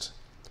least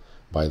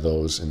by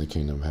those in the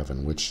kingdom of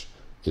heaven, which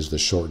is the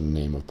shortened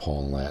name of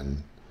Paul in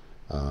Latin,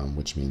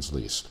 which means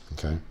least.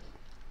 Okay.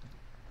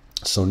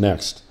 So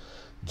next,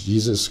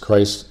 Jesus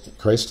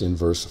Christ in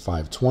verse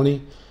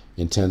 5:20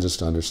 intends us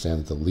to understand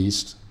that the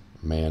least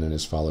man and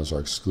his followers are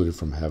excluded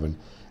from heaven,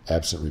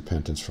 absent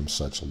repentance from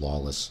such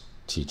lawless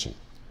teaching.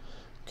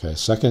 Okay.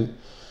 Second,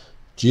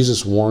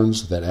 Jesus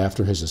warns that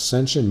after his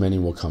ascension, many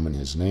will come in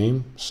his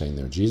name, saying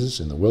they're Jesus,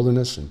 in the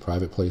wilderness, in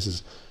private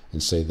places,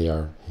 and say they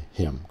are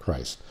him,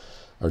 Christ,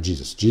 or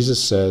Jesus.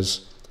 Jesus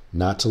says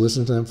not to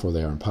listen to them, for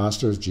they are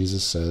impostors.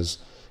 Jesus says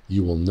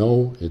you will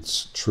know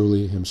it's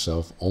truly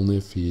himself only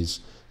if he's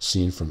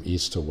seen from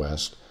east to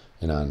west,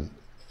 and on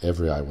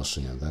every eye will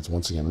see him. That's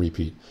once again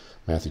repeat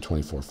Matthew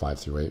 24:5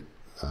 through 8,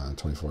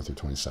 24 through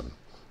 27.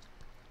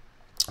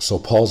 So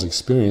Paul's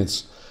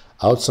experience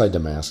outside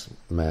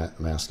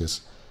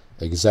Damascus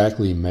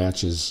exactly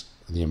matches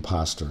the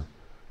impostor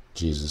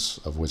Jesus,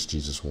 of which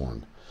Jesus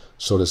warned.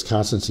 So does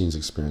Constantine's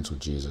experience with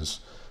Jesus.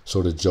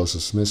 So does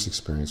Joseph Smith's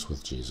experience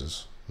with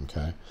Jesus.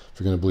 Okay, if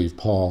you're going to believe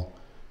Paul,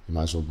 you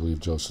might as well believe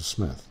Joseph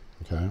Smith.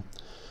 Okay,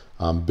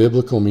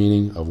 biblical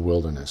meaning of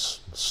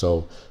wilderness.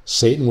 So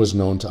Satan was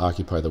known to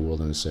occupy the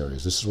wilderness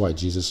areas. This is why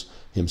Jesus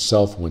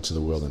himself went to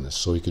the wilderness,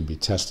 so he could be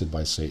tested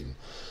by Satan.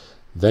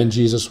 Then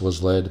Jesus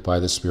was led by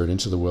the Spirit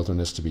into the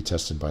wilderness to be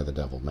tested by the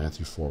devil.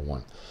 Matthew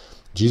 4:1.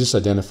 Jesus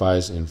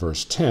identifies in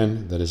verse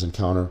 10 that his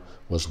encounter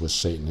was with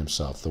Satan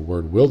himself. The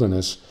word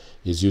wilderness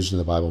is used in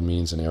the Bible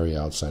means an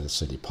area outside a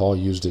city. Paul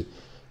used it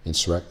in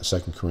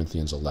 2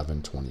 Corinthians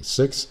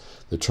 11:26.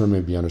 The term may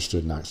be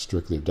understood not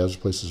strictly of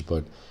desert places,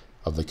 but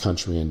of the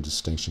country in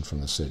distinction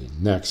from the city.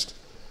 Next,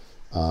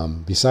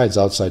 besides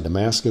outside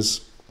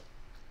Damascus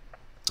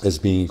as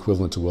being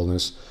equivalent to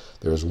wilderness,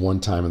 there is one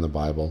time in the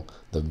Bible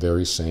the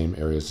very same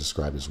area is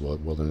described as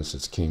wilderness.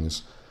 It's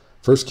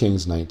 1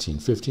 Kings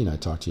 19:15. I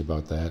talked to you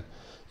about that.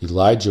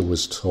 Elijah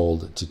was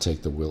told to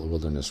take the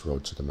wilderness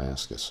road to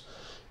Damascus.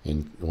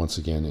 And once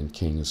again, in 1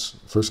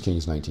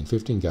 Kings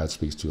 19:15, God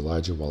speaks to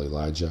Elijah while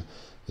Elijah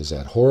is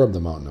at Horeb, the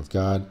mountain of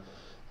God.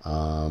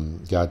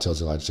 God tells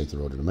Elijah to take the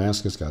road to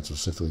Damascus. God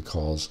specifically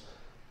calls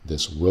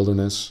this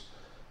wilderness.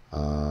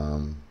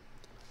 The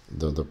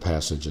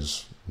passage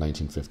is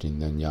 19:15.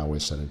 Then Yahweh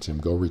said unto him,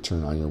 go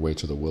return on your way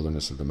to the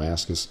wilderness of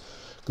Damascus.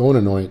 Go and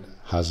anoint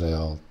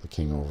Hazael, the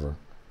king over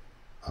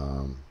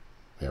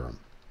Aram.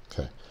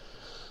 Okay.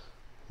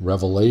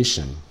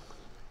 Revelation.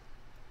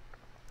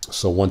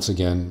 So once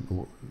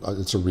again,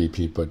 it's a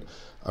repeat, but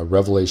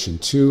Revelation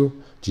 2,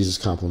 Jesus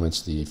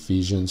compliments the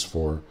Ephesians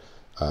for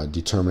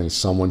determining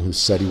someone who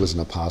said he was an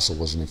apostle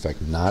was in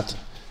fact not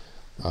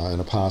an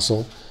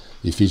apostle.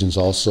 The Ephesians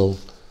also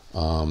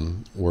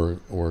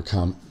were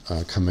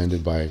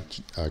commended by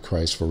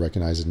Christ for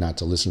recognizing not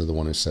to listen to the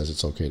one who says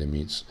it's okay to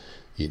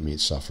eat meat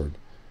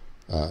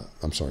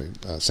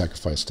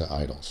sacrificed to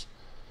idols.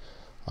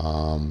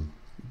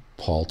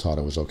 Paul taught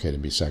it was okay to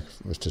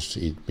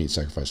eat meat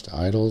sacrificed to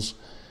idols,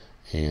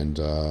 and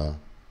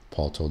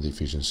Paul told the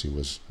Ephesians he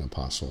was an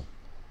apostle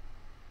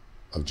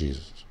of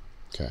Jesus.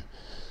 Okay,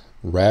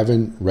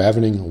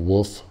 ravening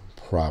wolf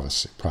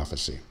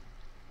prophecy.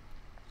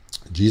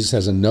 Jesus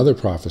has another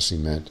prophecy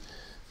meant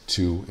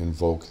to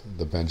invoke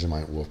the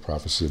Benjamite wolf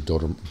prophecy of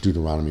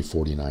Deuteronomy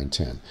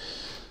 49:10.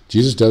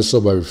 Jesus does so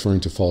by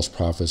referring to false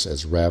prophets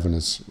as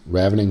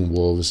ravening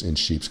wolves in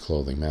sheep's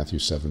clothing, Matthew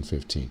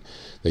 7:15.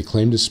 They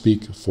claim to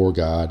speak for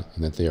God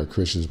and that they are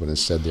Christians, but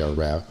instead they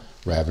are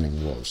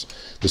ravening wolves.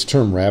 This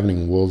term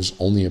ravening wolves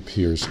only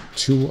appears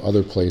 2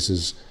 other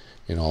places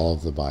in all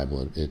of the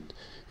Bible.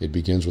 It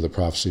begins with a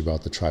prophecy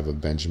about the tribe of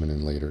Benjamin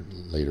in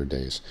later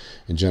days.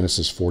 In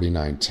Genesis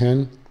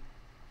 49:10,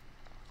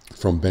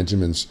 from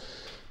Benjamin's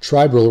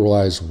tribe will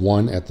arise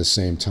one at the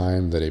same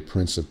time that a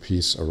prince of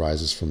peace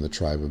arises from the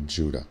tribe of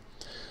Judah.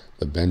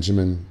 The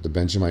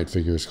Benjamite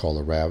figure is called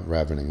a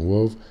ravening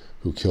wolf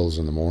who kills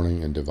in the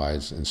morning and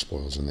divides and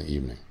spoils in the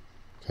evening.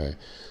 Okay,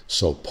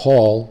 so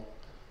Paul,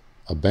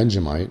 a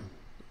Benjamite,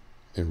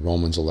 in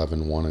Romans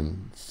 11:1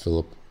 and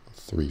Philip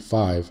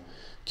 3:5,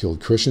 killed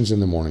Christians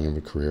in the morning of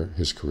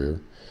his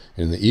career.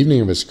 And in the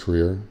evening of his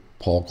career,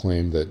 Paul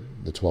claimed that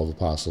the 12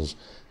 apostles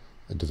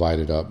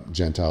divided up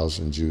Gentiles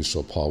and Jews,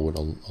 so Paul would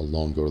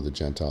alone go to the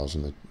Gentiles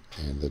and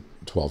the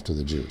 12 to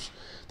the Jews.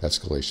 That's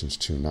Galatians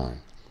 2:9.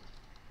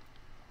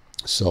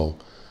 So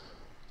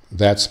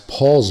that's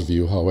Paul's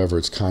view. However,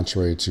 it's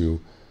contrary to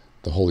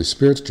the Holy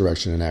Spirit's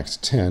direction in Acts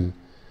 10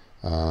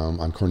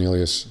 on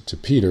Cornelius to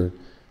Peter,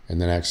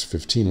 and then Acts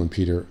 15 when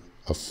Peter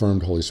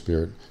affirmed Holy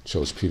Spirit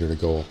chose Peter to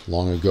go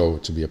long ago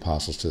to be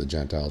apostles to the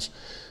Gentiles,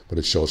 but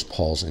it shows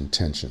Paul's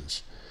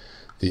intentions.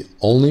 The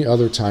only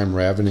other time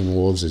ravening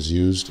wolves is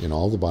used in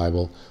all the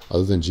Bible,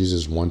 other than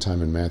Jesus one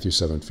time in Matthew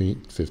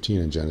 7:15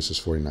 and Genesis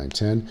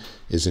 49:10,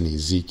 is in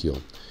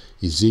Ezekiel.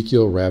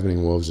 Ezekiel,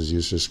 ravening wolves, is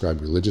used to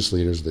describe religious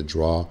leaders that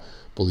draw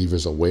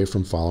believers away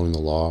from following the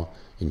law,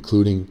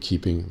 including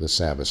keeping the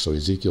Sabbath. So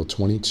Ezekiel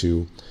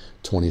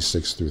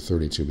 22:26 through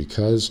 32,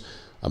 because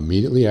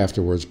immediately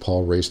afterwards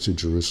Paul raced to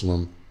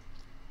Jerusalem.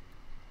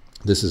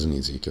 This is in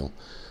Ezekiel.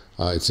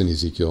 It's in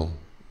Ezekiel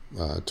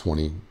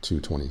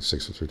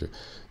 22:26 through 32.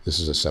 This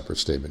is a separate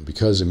statement.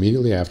 Because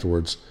immediately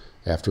afterwards,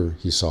 after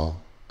he saw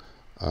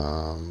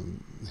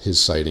his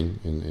sighting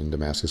in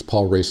Damascus,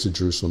 Paul raced to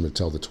Jerusalem to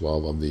tell the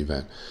 12 of the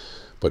event.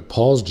 But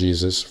Paul's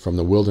Jesus, from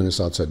the wilderness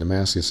outside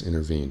Damascus,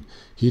 intervened.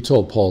 He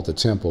told Paul at the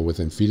temple,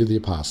 within feet of the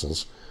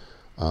apostles,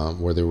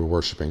 where they were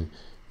worshiping,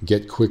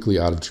 "Get quickly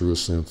out of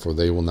Jerusalem, for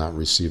they will not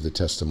receive the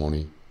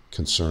testimony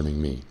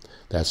concerning me."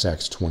 That's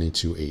Acts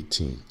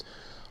 22:18.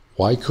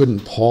 Why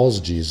couldn't Paul's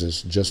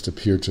Jesus just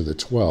appear to the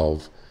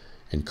 12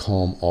 and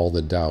calm all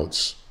the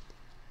doubts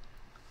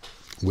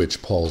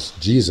which Paul's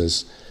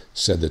Jesus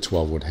said the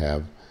 12 would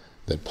have,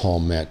 that Paul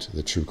met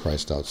the true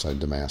Christ outside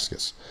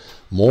Damascus?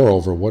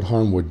 Moreover, what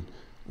harm would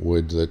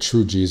would the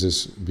true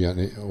Jesus be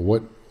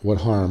what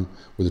harm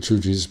would the true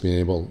Jesus be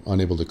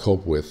unable to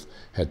cope with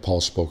had Paul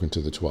spoken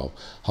to the 12?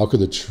 How could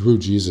the true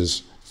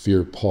Jesus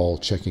fear Paul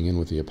checking in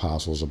with the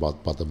apostles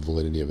about the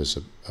validity of his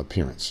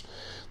appearance?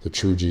 The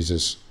true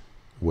Jesus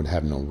would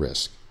have no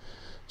risk.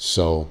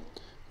 So,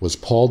 was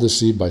Paul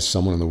deceived by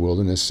someone in the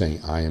wilderness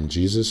saying, "I am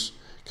Jesus,"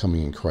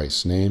 coming in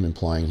Christ's name,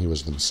 implying he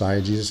was the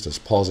Messiah Jesus? Does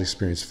Paul's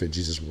experience fit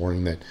Jesus'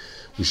 warning that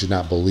we should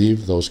not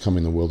believe those coming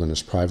in the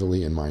wilderness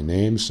privately in my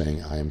name,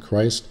 saying, "I am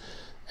Christ,"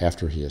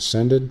 after he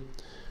ascended?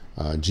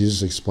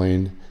 Jesus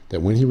explained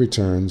that when he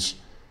returns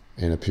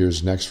and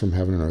appears next from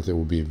heaven and earth, it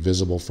will be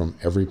visible from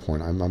every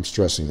point. I'm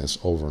stressing this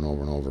over and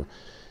over and over.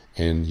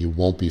 And you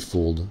won't be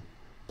fooled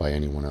by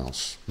anyone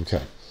else.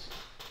 Okay.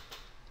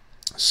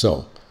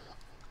 So,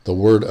 the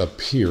word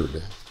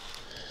appeared.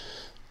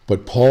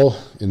 But Paul,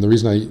 and the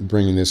reason I'm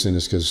bringing this in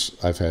is because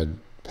I've had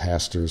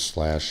pastors /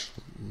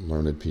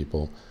 learned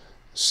people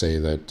say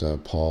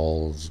that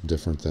Paul's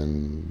different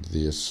than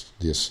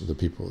the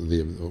people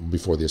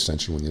before the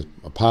ascension when the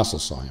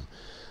apostles saw him.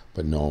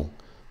 But no,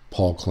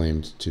 Paul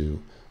claimed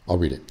to, I'll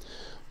read it.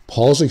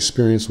 Paul's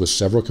experience with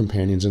several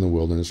companions in the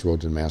wilderness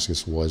road to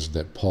Damascus was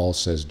that Paul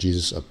says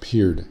Jesus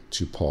appeared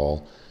to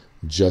Paul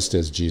just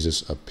as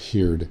Jesus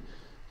appeared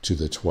to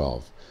the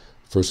 12.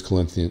 1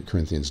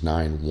 Corinthians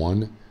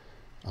 9:1,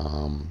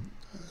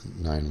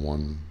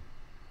 9:1.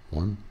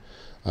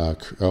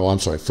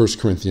 1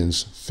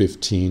 Corinthians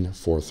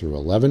 15:4 through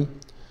 11.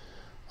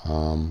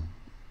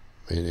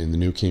 In the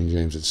New King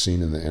James it's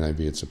seen, in the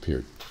NIV it's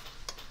appeared.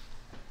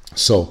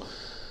 So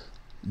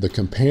the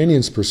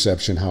companions'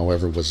 perception,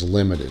 however, was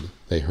limited.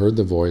 They heard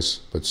the voice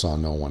but saw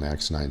no one,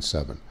 Acts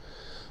 9:7.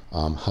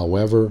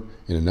 However,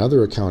 in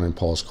another account in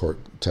Paul's court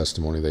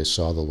testimony, they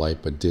saw the light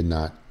but did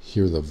not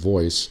hear the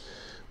voice,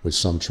 which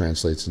some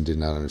translates and did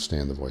not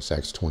understand the voice,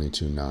 Acts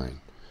 22:9.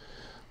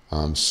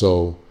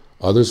 So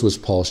others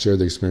with Paul shared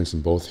the experience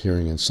in both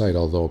hearing and sight,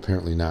 although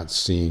apparently not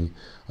seeing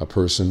a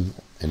person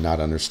and not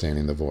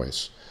understanding the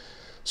voice.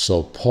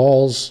 So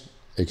Paul's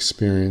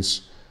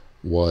experience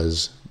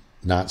was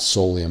not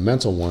solely a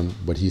mental one,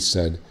 but he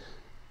said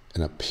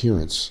an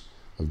appearance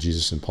of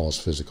Jesus in Paul's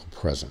physical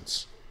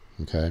presence.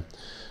 Okay?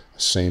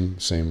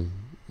 Same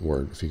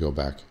word if you go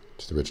back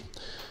to the original.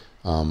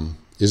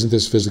 Isn't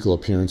this physical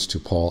appearance to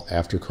Paul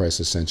after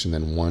Christ's ascension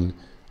then one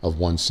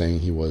saying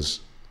he was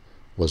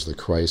the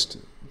Christ,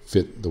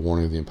 fit the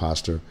warning of the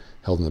impostor,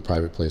 held in the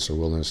private place or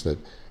wilderness that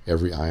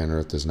every eye on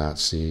earth does not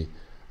see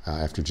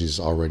after Jesus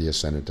already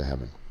ascended to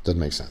heaven? Doesn't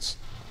make sense.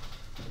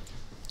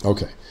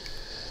 Okay.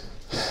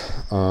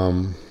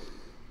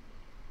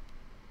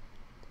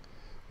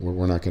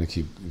 We're not going to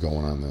keep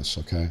going on this,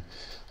 okay?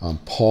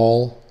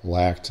 Paul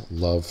lacked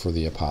love for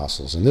the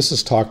apostles, and this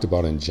is talked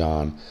about in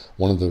John.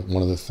 One of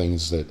the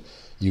things that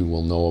you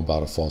will know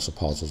about a false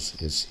apostle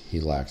is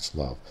he lacks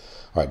love.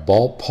 All right,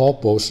 Paul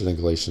boasted in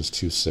Galatians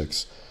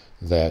 2:6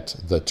 that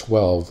the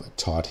 12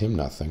 taught him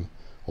nothing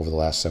over the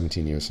last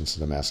 17 years since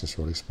the Damascus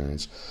Road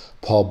experience.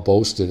 Paul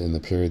boasted in the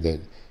period that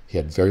he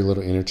had very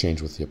little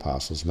interchange with the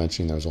apostles,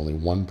 mentioning there was only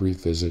one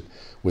brief visit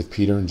with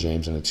Peter and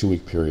James in a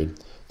 2-week period,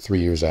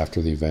 3 years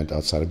after the event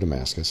outside of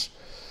Damascus.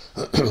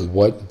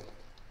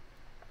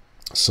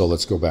 So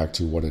let's go back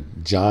to what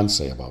did John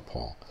say about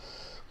Paul?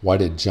 Why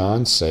did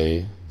John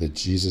say that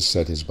Jesus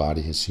said his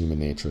body, his human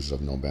nature is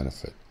of no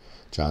benefit?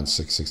 John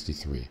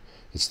 6:63.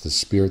 It's the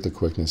spirit, the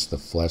quickness, the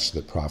flesh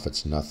that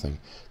profits nothing.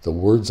 The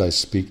words I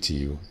speak to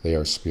you, they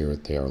are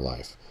spirit, they are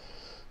life.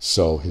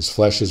 So his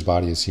flesh, his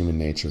body, his human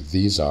nature,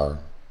 these are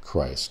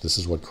Christ. This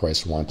is what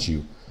Christ wants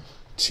you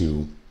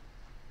to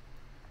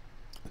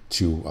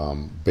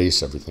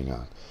base everything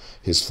on.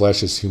 His flesh,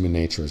 his human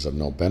nature is of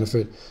no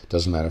benefit.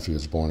 Doesn't matter if he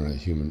was born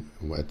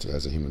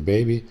as a human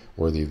baby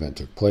or the event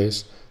took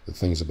place. The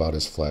things about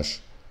his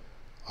flesh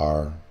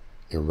are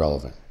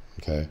irrelevant.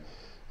 Okay,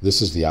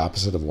 this is the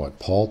opposite of what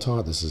Paul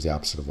taught. This is the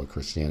opposite of what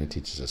Christianity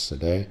teaches us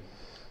today.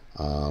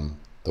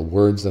 The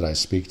words that I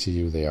speak to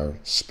you, they are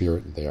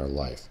spirit, they are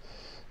life.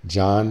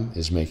 John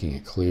is making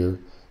it clear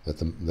that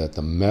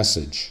the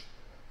message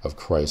of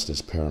Christ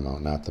is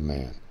paramount, not the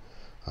man.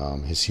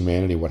 His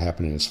humanity, what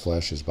happened in his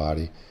flesh, his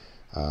body,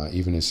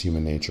 even his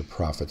human nature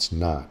profits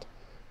not,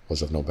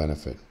 was of no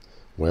benefit.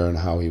 Where and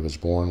how he was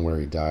born, where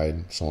he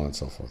died, so on and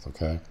so forth,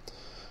 okay?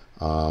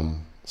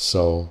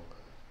 So,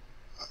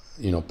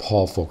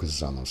 Paul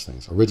focuses on those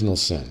things. Original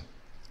sin.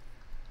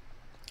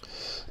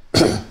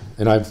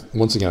 And I've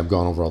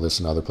gone over all this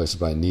in other places,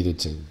 but I needed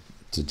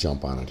to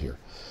jump on it here.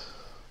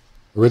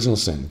 Original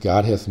sin.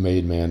 God hath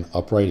made man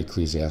upright,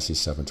 Ecclesiastes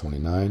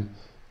 7:29.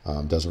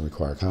 Doesn't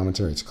require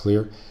commentary, it's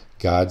clear.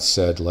 God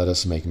said, let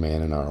us make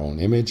man in our own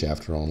image,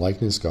 after our own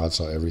likeness. God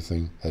saw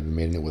everything had been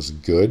made and it was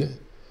good.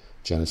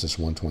 Genesis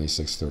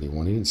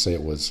 1:26-31. He didn't say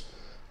it was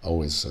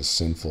always a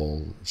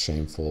sinful,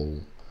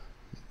 shameful,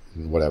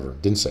 whatever.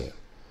 Didn't say it.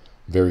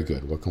 Very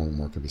good. What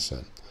more could be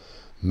said?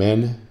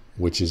 Men,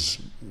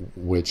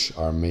 which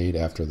are made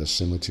after the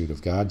similitude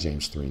of God,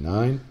 James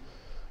 3:9.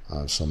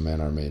 So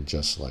men are made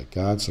just like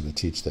God. So to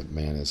teach that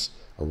man is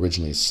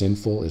originally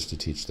sinful is to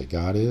teach that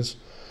God is.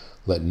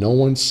 Let no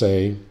one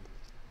say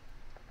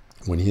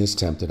when he is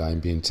tempted, I am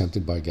being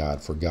tempted by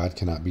God, for God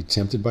cannot be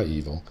tempted by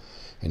evil,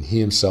 and he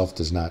himself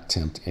does not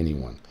tempt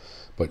anyone.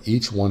 But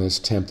each one is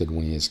tempted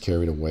when he is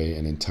carried away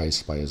and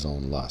enticed by his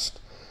own lust.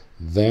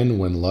 Then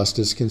when lust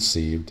is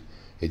conceived,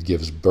 it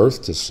gives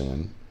birth to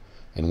sin,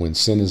 and when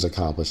sin is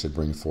accomplished, it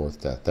brings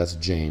forth death. That's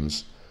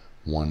James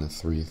 1,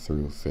 3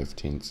 through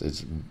 15.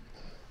 It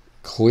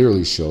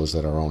clearly shows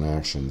that our own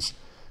actions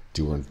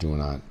do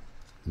not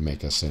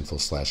make us sinful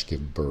 /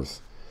 give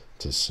birth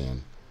to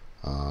sin.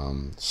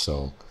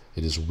 So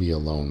it is we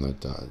alone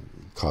that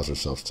cause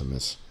ourselves to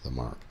miss the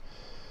mark.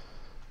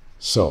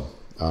 So,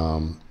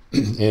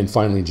 and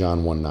finally,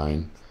 John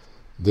 1:9,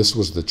 this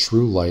was the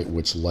true light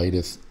which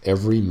lighteth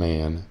every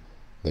man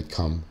that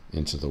come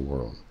into the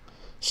world.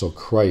 So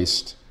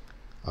Christ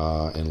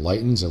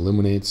enlightens,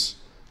 illuminates,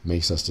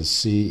 makes us to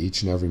see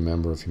each and every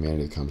member of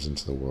humanity that comes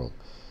into the world.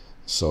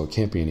 So it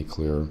can't be any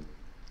clearer.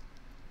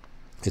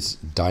 It's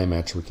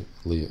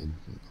diametrically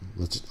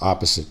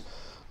opposite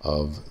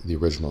of the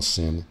original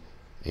sin,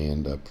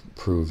 and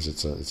proves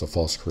it's a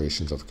false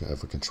creation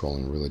of a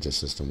controlling religious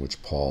system,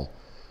 which Paul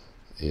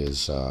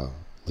is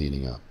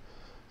leading up.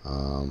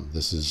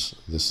 This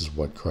is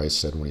what Christ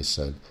said when he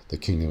said, "The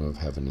kingdom of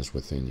heaven is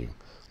within you."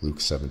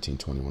 Luke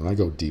 17:21. I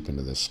go deep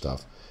into this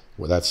stuff.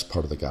 Well, that's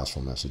part of the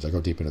gospel message. I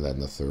go deep into that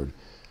in the third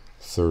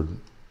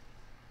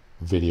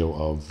video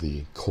of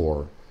the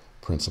core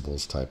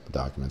principles type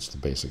documents, the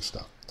basic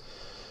stuff.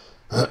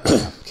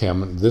 Okay,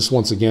 this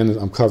once again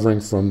I'm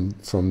covering from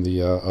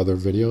the other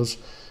videos,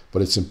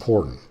 but it's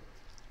important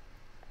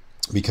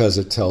because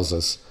it tells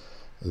us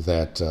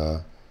that,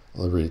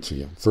 I'll read it to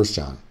you. 1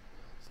 John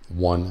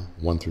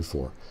 1 through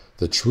 4.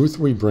 The truth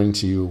we bring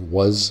to you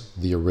was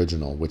the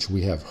original, which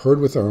we have heard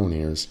with our own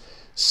ears,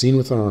 seen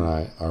with our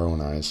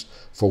own eyes,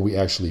 for we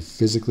actually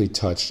physically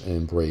touched and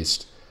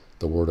embraced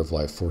the word of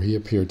life. For he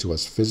appeared to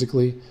us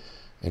physically,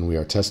 and we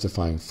are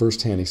testifying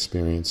firsthand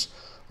experience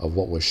of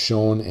what was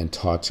shown and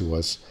taught to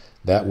us,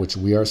 that which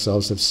we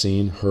ourselves have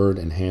seen, heard,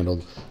 and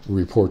handled. We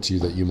report to you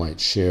that you might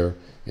share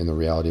in the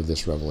reality of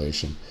this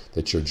revelation,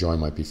 that your joy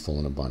might be full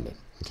and abundant.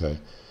 Okay,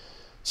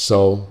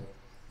 so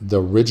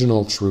the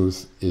original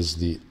truth is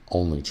the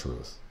only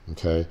truth.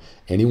 Okay,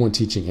 anyone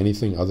teaching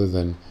anything other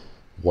than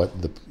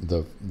what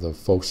the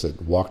folks that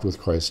walked with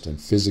Christ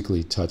and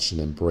physically touched and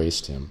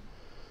embraced him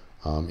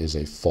is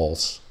a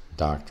false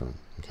doctrine.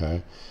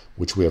 Okay,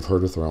 which we have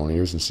heard with our own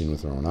ears and seen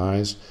with our own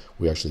eyes.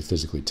 We actually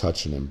physically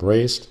touched and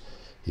embraced.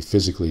 He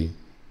physically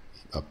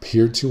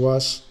appeared to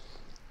us.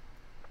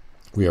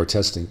 We are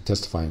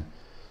testifying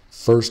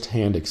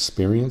first-hand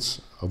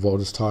experience of what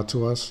was taught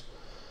to us.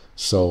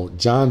 So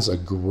John's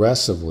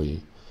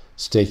aggressively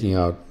staking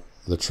out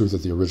the truth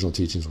that the original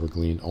teachings were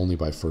gleaned only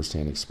by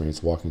first-hand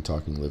experience, walking,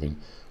 talking, living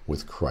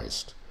with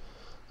Christ.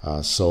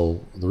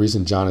 So the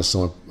reason John is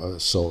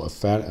so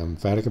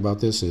emphatic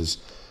about this is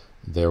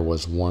there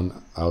was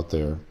one out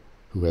there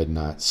who had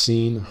not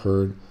seen,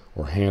 heard,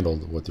 or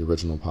handled what the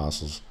original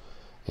apostles,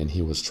 and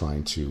he was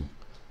trying to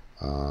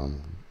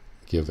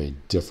give a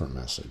different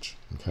message.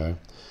 Okay,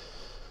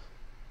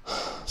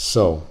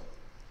 so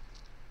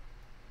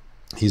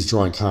he's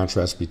drawing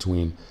contrast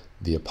between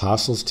the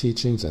apostles'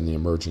 teachings and the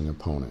emerging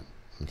opponent.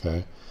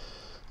 Okay,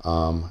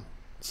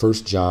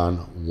 1 John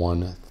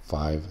 1,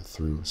 5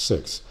 through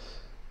 6.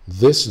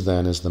 This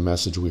then is the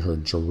message we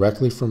heard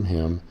directly from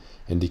him,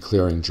 and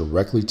declaring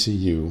directly to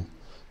you,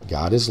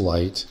 God is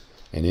light,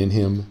 and in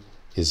him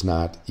is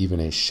not even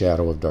a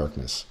shadow of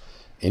darkness.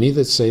 Any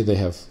that say they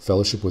have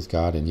fellowship with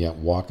God and yet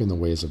walk in the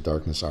ways of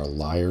darkness are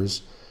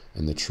liars,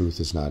 and the truth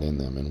is not in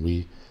them. And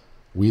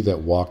we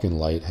that walk in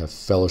light have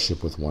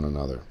fellowship with one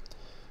another.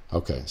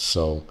 Okay,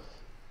 so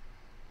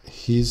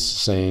he's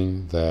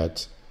saying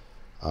that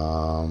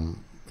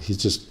he's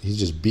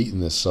just beating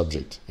this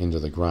subject into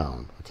the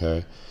ground.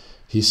 Okay,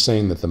 he's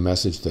saying that the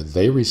message that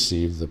they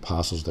received, the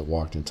apostles that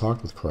walked and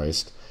talked with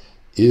Christ,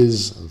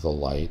 is the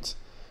light.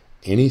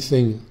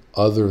 Anything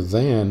other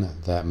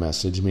than that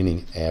message,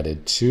 meaning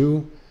added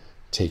to,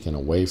 taken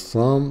away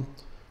from,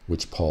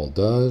 which Paul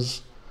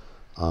does,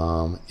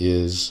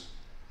 is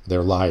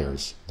they're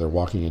liars. They're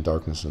walking in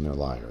darkness and they're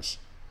liars.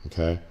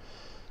 Okay,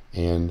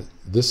 and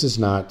this is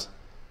not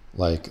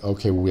like,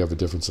 okay, well, we have a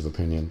difference of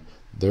opinion.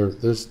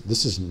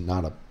 There's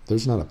not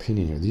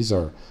opinion here. These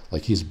are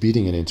like he's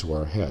beating it into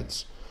our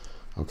heads.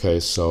 Okay,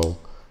 so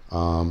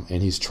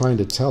and he's trying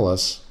to tell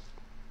us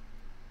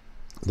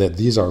that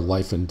these are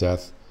life and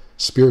death,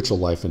 spiritual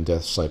life and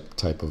death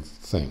type of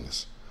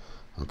things.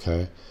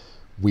 Okay,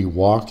 we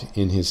walk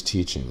in his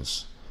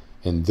teachings,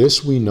 and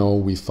this we know,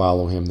 we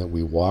follow him, that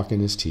we walk in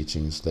his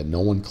teachings, that no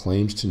one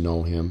claims to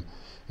know him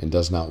and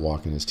does not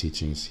walk in his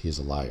teachings, he is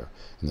a liar,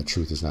 and the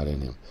truth is not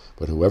in him.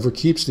 But whoever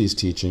keeps these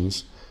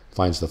teachings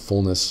finds the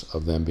fullness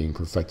of them being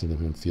perfected in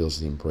him and feels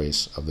the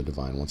embrace of the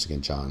divine. Once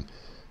again,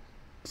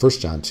 1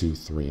 John 2,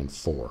 3, and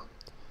 4.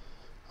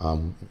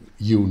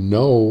 You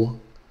know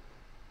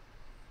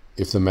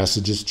if the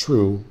message is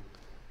true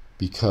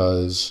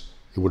because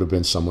it would have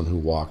been someone who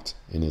walked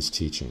in his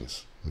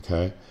teachings.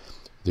 Okay,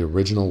 the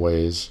original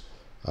ways,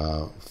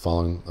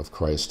 following of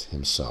Christ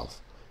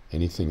himself.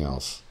 Anything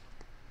else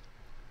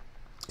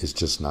is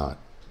just not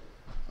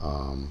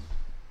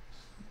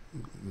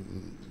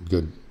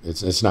good.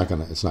 It's not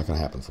gonna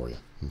happen for you.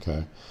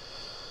 Okay.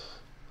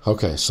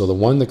 Okay. So the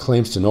one that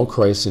claims to know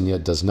Christ and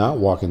yet does not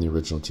walk in the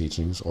original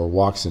teachings or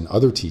walks in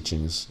other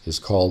teachings is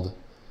called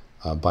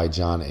by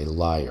John a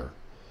liar,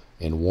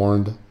 and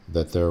warned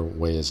that their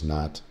way is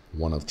not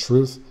one of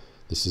truth.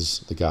 This is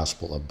the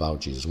gospel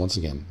about Jesus. Once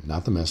again,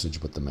 not the message,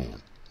 but the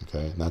man.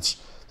 Okay, and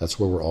that's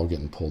where we're all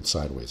getting pulled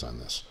sideways on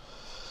this.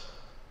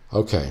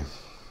 Okay.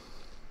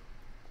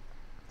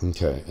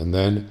 Okay, and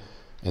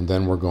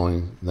then we're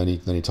going. Then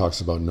he talks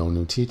about no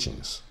new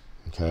teachings.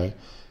 Okay,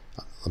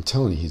 I'm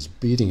telling you, he's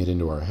beating it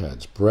into our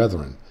heads,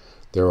 brethren.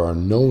 There are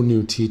no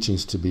new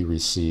teachings to be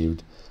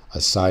received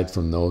aside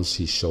from those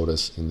he showed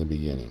us in the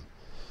beginning.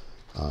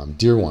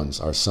 Dear ones,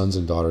 our sons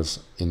and daughters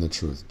in the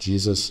truth.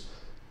 Jesus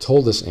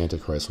told us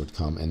Antichrist would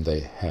come, and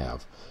they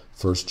have.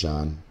 1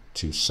 John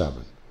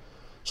 2:7.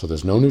 So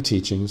there's no new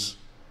teachings,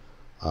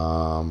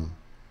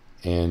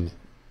 and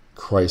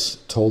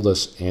Christ told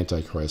us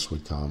Antichrist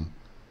would come,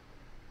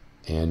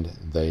 and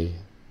they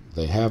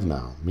have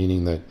now.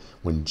 Meaning that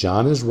when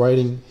John is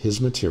writing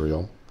his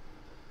material,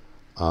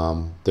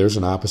 there's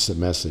an opposite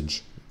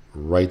message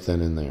right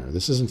then and there.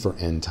 This isn't for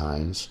end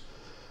times.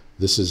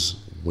 This is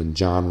when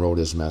John wrote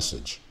his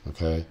message.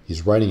 Okay,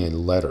 he's writing a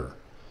letter.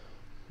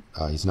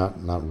 He's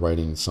not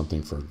writing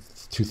something for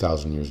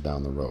 2,000 years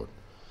down the road.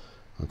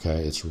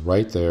 Okay, it's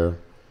right there.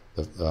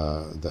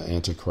 The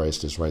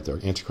Antichrist is right there.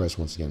 Antichrist,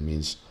 once again,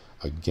 means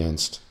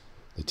against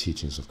the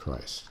teachings of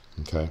Christ.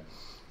 Okay.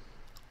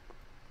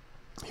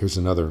 Here's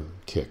another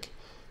kick.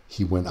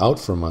 He went out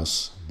from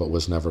us, but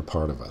was never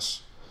part of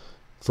us.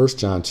 1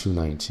 John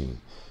 2:19.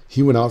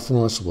 He went out from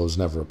us, but was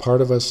never a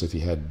part of us. If he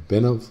had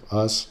been of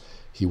us,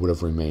 he would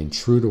have remained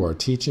true to our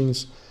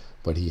teachings,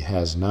 but he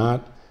has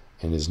not,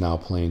 and is now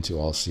plain to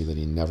all see that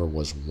he never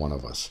was one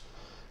of us.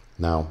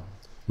 Now,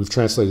 we've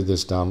translated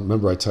this down.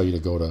 Remember, I tell you to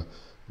go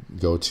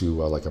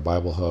to like a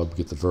Bible Hub,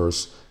 get the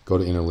verse, go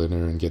to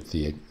Interlinear, and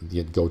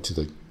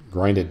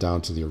grind it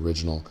down to the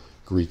original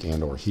Greek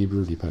and or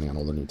Hebrew, depending on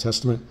Old or New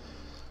Testament.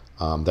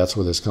 That's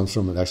where this comes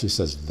from. It actually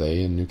says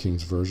they in New King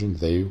James Version.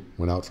 They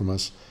went out from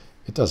us.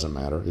 It doesn't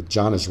matter.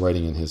 John is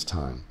writing in his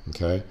time.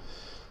 Okay,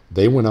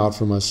 they went out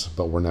from us,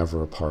 but were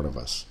never a part of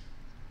us.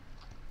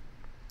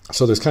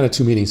 So there's kind of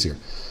two meanings here.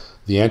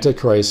 The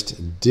Antichrist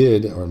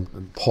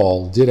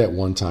Paul did at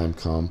one time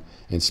come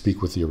and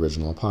speak with the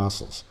original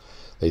apostles.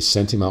 They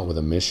sent him out with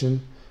a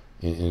mission,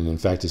 and in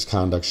fact his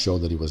conduct showed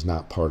that he was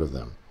not part of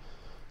them.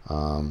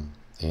 And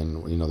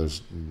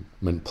there's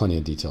plenty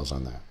of details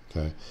on that.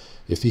 Okay,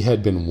 if he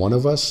had been one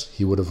of us,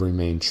 he would have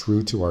remained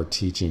true to our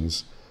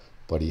teachings,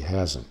 but he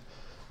hasn't.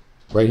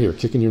 Right here,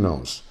 kicking your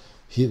nose.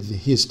 He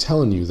is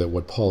telling you that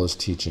what Paul is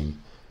teaching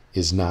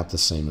is not the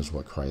same as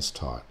what Christ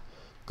taught.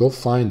 Go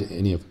find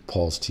any of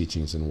Paul's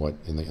teachings in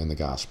the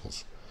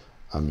Gospels.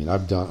 I mean,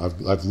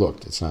 I've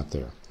looked. It's not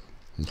there.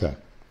 Okay.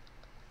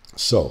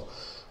 So,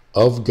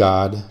 of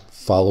God,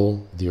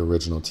 follow the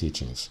original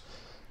teachings.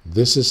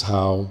 This is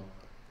how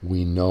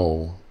we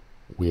know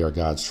we are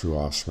God's true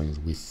offspring.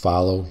 We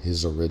follow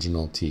his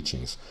original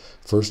teachings.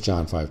 1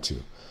 John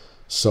 5:2.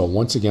 So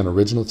once again,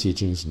 original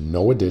teachings,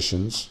 no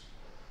additions.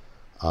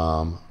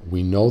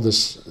 We know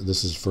this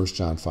is 1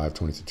 John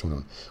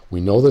 5:20-21. We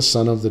know the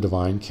Son of the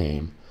Divine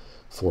came,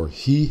 for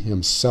he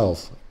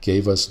himself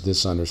gave us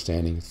this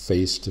understanding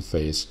face to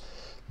face.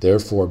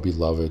 Therefore,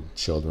 beloved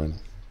children,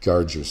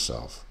 guard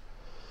yourself.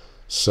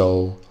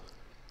 So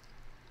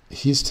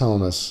he's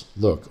telling us,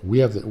 look,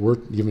 we're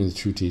giving you the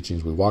true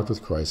teachings. We walked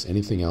with Christ.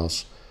 Anything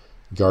else,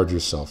 guard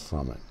yourself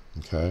from it.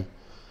 Okay.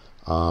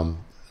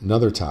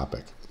 Another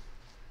topic.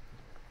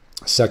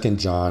 2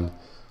 John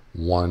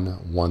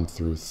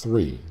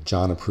 1:1-3.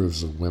 John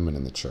approves of women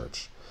in the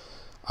church.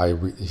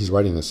 He's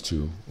writing this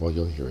to, well,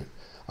 you'll hear it.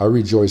 I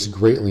rejoice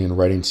greatly in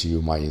writing to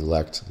you, my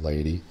elect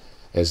lady,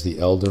 as the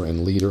elder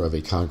and leader of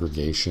a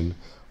congregation,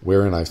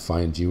 wherein I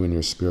find you and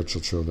your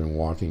spiritual children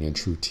walking in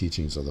true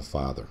teachings of the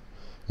Father.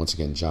 Once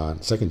again,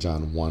 2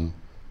 John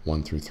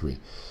 1:1-3.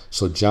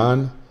 So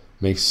John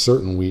makes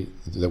certain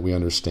that we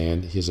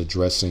understand he's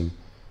addressing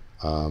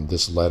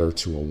this letter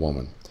to a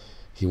woman.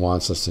 He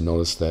wants us to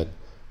notice that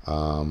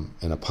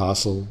an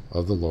apostle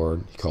of the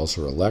Lord, he calls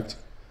her elect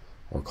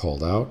or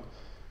called out.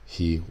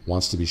 He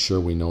wants to be sure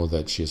we know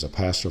that she is a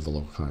pastor of the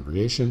local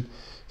congregation.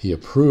 He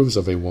approves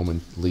of a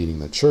woman leading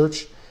the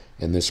church,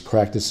 and this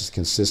practice is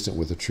consistent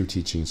with the true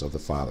teachings of the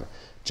Father.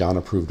 John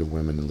approved of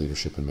women in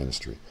leadership and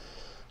ministry.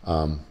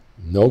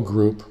 No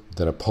group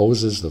that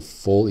opposes the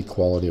full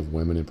equality of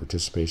women in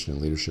participation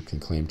in leadership can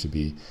claim to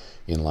be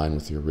in line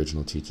with the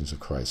original teachings of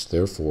Christ.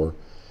 Therefore,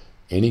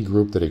 any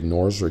group that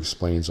ignores or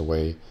explains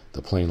away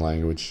the plain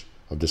language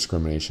of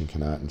discrimination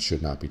cannot and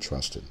should not be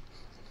trusted.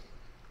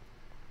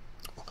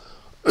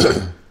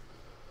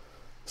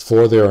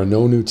 For there are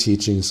no new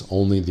teachings,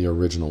 only the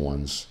original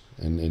ones.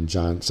 And in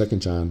 2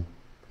 John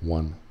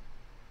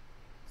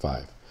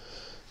 1:5.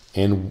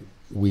 And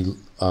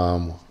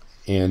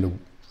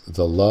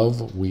the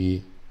love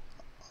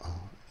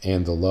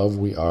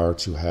we are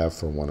to have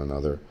for one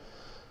another.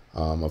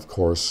 Of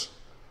course,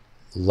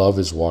 love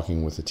is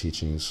walking with the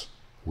teachings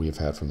we have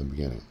had from the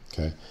beginning.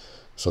 Okay,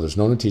 so there's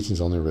no new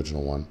teachings, only the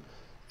original one,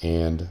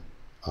 and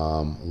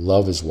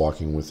love is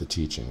walking with the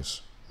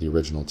teachings, the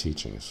original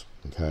teachings.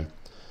 Okay,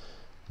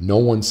 no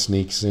one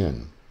sneaks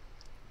in.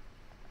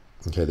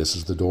 Okay, this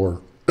is the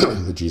door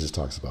that Jesus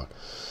talks about.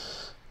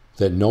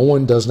 That no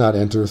one does not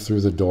enter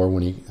through the door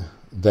when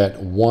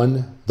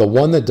the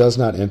one that does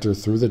not enter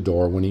through the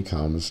door when he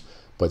comes,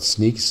 but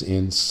sneaks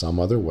in some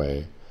other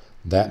way,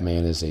 that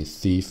man is a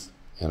thief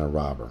and a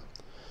robber.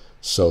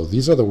 So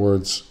these are the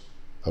words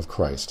of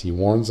Christ. He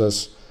warns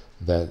us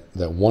that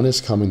one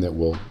is coming that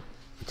will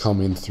not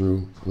come in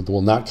through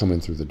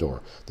the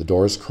door. The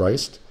door is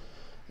Christ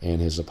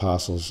and his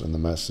apostles, and the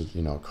message,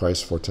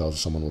 Christ foretells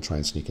someone will try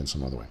and sneak in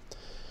some other way.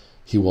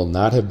 He will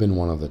not have been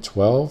one of the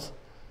 12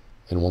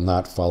 and will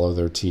not follow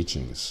their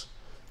teachings.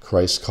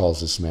 Christ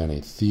calls this man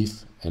a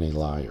thief and a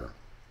liar.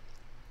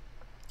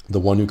 The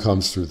one who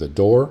comes through the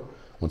door,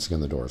 once again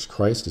the door is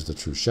Christ, is the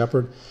true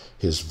shepherd.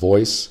 His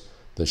voice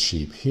the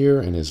sheep hear,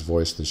 and his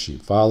voice the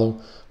sheep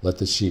follow. Let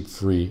the sheep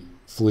flee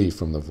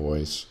from the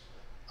voice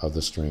of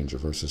the stranger,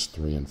 verses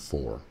 3 and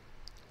 4.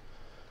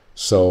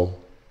 So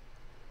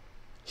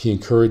he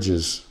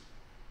encourages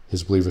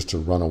his believers to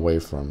run away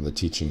from the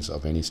teachings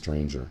of any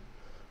stranger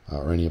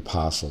or any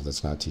apostle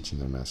that's not teaching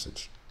their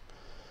message.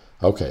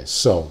 Okay,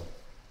 so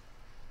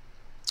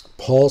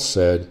Paul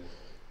said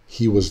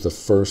he was the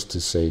first to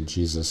say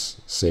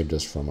Jesus saved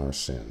us from our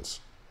sins.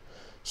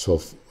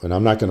 So, and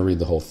I'm not going to read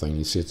the whole thing.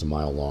 You see it's a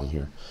mile long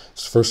here.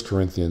 It's 1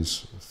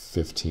 Corinthians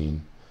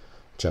 15,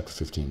 chapter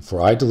 15. For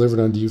I delivered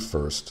unto you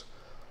first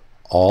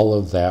all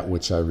of that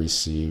which I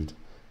received,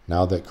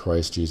 now that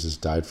Christ Jesus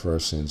died for our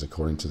sins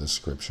according to the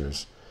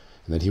Scriptures,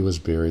 and that he was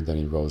buried, then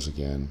he rose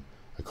again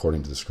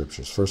according to the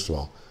Scriptures. First of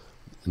all,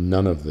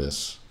 none of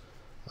this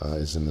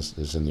is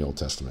in the Old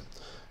Testament.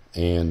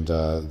 And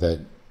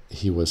that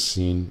he was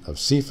seen of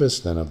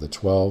Cephas, then of the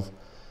 12.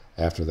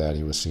 After that,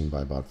 he was seen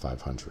by about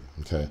 500.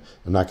 Okay,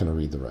 I'm not going to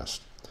read the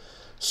rest.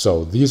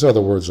 So these are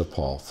the words of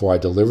Paul. For I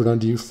delivered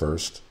unto you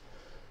first.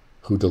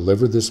 Who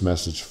delivered this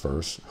message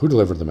first? Who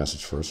delivered the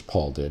message first?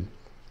 Paul did.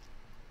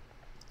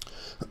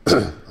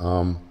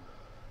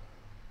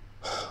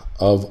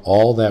 Of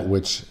all that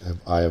which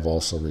I have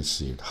also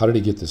received. How did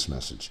he get this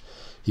message?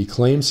 He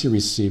claims he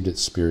received it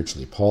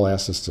spiritually. Paul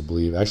asks us to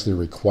believe, actually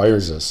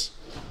requires us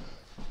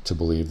to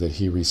believe that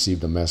he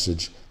received a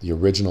message the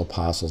original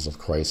apostles of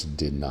Christ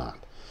did not,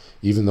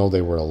 even though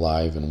they were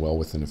alive and well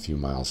within a few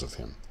miles of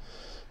him.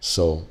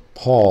 So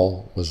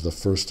Paul was the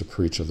first to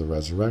preach of the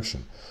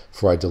resurrection.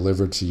 For I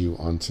delivered to you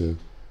unto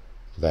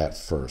that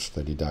first,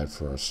 that he died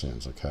for our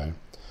sins, okay?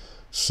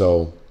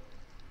 So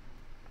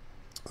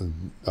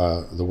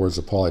the words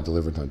of Paul, I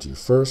delivered unto you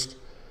first.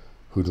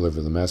 Who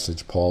delivered the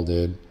message? Paul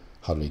did.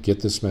 How did he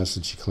get this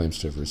message? He claims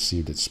to have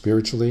received it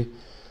spiritually.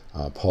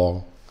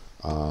 Paul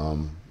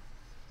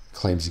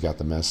claims he got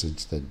the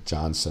message that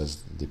John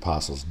says the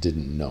apostles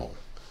didn't know.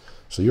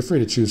 So you're free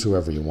to choose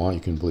whoever you want.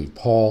 You can believe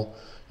Paul,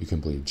 you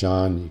can believe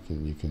John,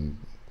 you can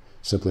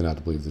simply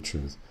not believe the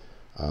truth.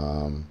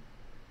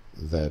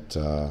 That's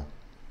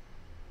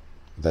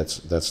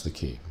the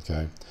key,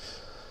 okay?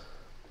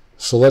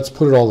 So let's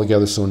put it all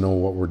together so we know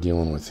what we're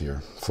dealing with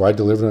here. For I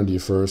delivered unto you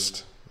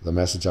first the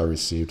message I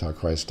received, how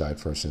Christ died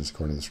for our sins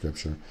according to the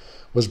Scripture,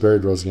 was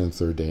buried, rose again the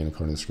third day, and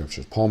according to the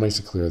Scriptures. Paul makes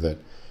it clear that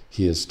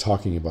he is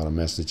talking about a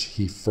message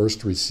he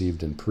first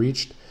received and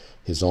preached,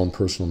 his own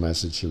personal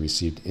message he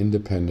received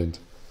independent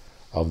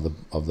of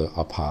the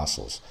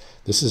apostles.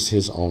 This is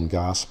his own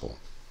gospel,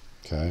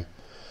 okay?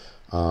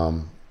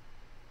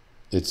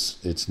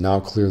 It's now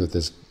clear that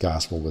this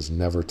gospel was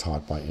never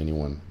taught by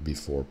anyone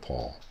before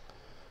Paul,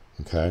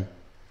 okay?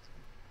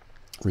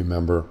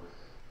 Remember,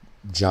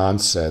 John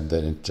said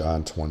that in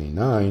John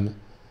 29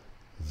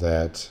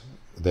 that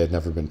they had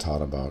never been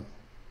taught about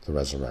the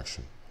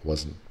resurrection. It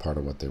wasn't part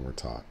of what they were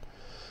taught.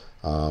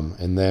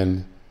 And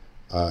then,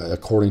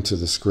 according to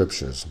the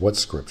Scriptures, what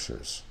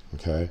Scriptures?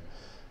 Okay?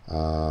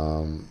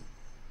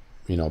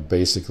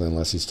 Basically,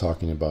 unless he's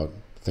talking about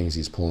things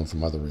he's pulling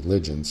from other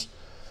religions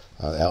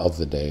of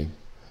the day,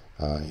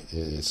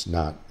 it's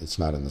not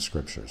in the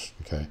Scriptures.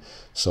 Okay?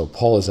 So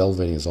Paul is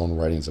elevating his own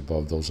writings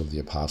above those of the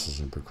apostles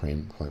and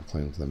proclaiming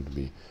them to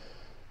be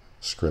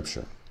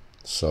Scripture.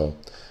 So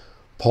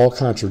Paul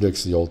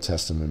contradicts the Old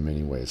Testament in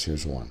many ways.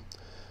 Here's one.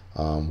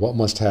 What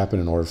must happen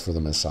in order for the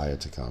Messiah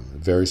to come? A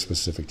very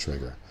specific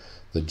trigger.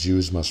 The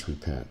Jews must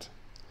repent.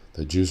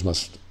 The Jews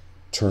must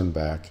turn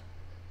back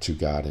to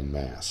God in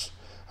mass.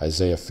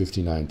 Isaiah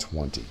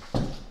 59:20.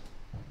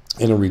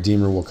 And a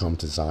Redeemer will come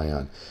to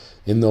Zion.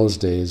 In those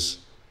days,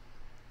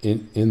 to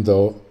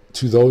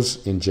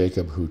those in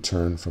Jacob who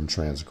turn from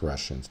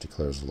transgressions,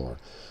 declares the Lord.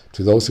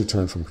 To those who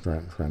turn from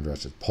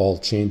transgressions. Paul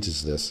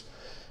changes this,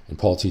 and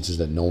Paul teaches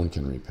that no one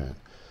can repent.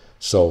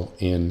 So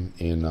in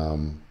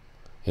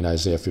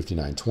Isaiah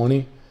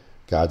 59:20,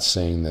 God's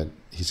saying that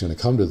he's going to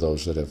come to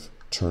those that have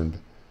turned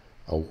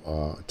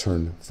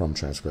from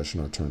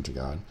transgression or turned to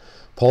God.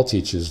 Paul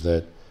teaches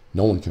that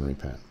no one can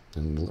repent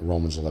in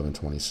Romans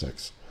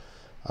 11:26.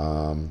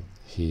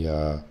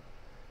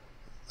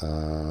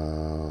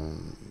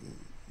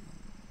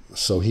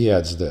 So he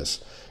adds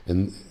this,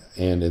 and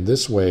in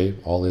this way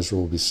all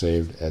Israel will be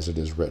saved, as it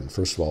is written.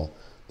 First of all,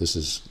 this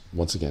is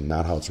once again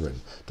not how it's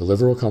written.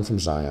 Deliverer will come from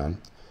Zion.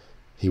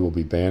 He will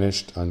be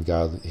banished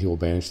He will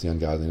banish the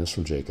ungodliness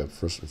from Jacob.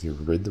 First, if you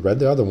read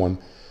the other one,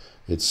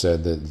 it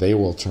said that they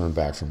will turn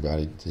back from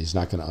God. He's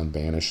not going to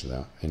unbanish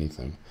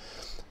anything.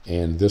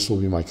 And this will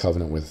be my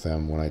covenant with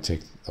them when I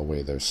take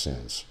away their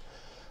sins.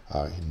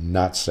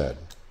 Not said.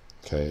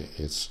 Okay,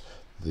 it's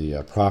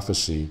the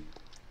prophecy.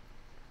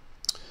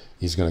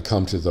 He's going to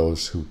come to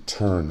those who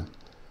turn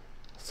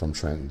from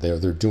Trinity.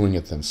 They're doing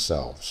it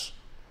themselves.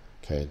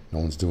 Okay, no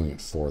one's doing it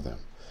for them.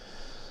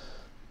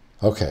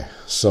 Okay,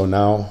 so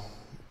now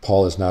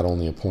Paul has not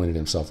only appointed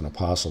himself an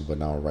apostle, but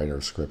now a writer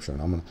of Scripture.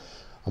 And I'm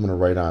going to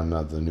write on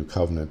the New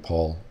Covenant.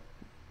 Paul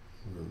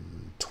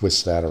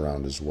twists that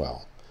around as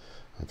well.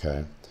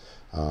 Okay,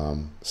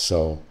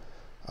 so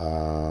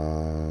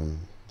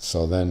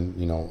then,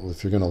 you know,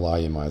 if you're going to lie,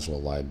 you might as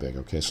well lie big.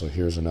 Okay, so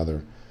here's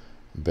another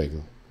big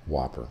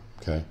whopper.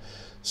 Okay,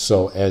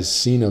 so as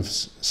seen of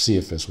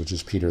Cephas, which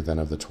is Peter, then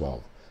of the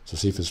 12. So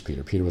Cephas,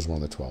 Peter. Peter was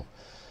one of the 12.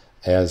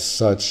 As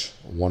such,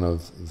 one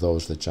of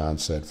those that John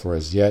said, for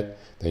as yet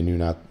they knew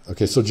not.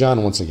 Okay, so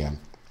John, once again,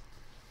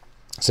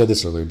 said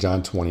this earlier,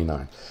 John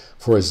 29.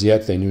 For as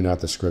yet they knew not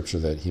the Scripture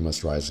that he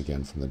must rise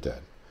again from the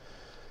dead.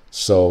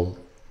 So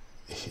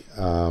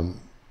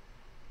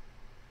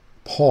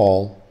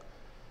Paul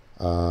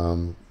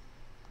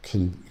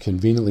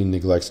conveniently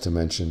neglects to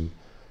mention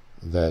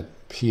that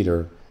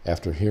Peter,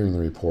 after hearing the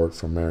report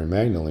from Mary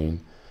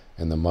Magdalene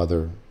and the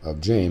mother of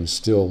James,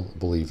 still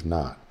believed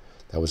not.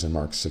 That was in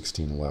Mark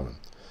 16:11.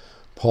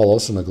 Paul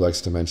also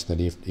neglects to mention that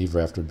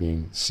even after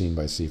being seen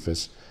by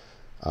Cephas,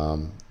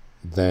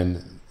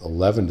 then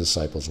 11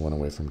 disciples went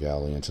away from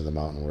Galilee into the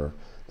mountain where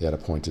they had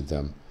appointed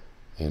them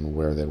and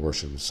where they had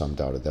worshipped. Some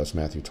doubted. That's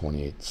Matthew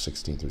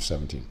 28:16 through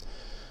 17.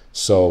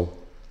 So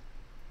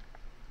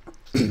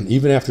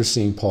even after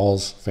seeing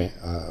Paul's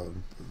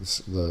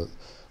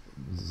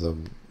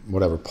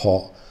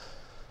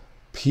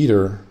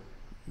Peter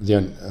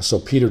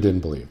didn't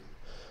believe.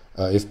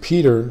 If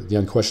Peter, the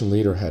unquestioned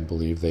leader, had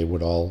believed, they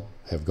would all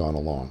have gone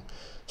along.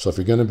 So if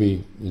you're going to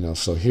be,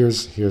 so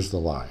here's the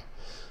lie.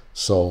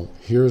 So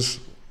here's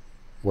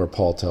where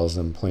Paul tells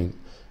them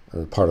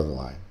part of the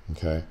lie.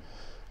 Okay.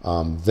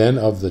 Then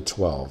of the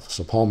 12.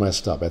 So Paul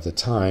messed up. At the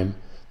time,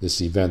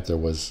 this event, there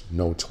was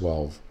no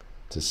 12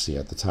 to see.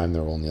 At the time,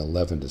 there were only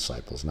 11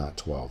 disciples, not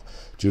 12.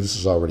 Judas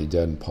is already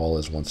dead, and Paul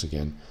is once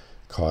again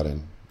caught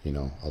in,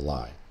 a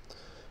lie.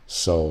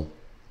 So,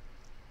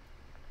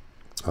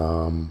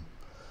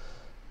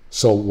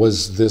 so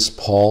was this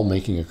Paul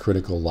making a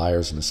critical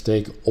liar's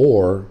mistake,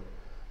 or,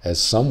 as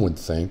some would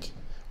think,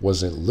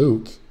 was it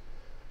Luke,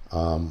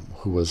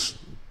 who was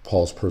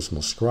Paul's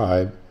personal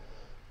scribe?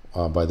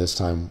 By this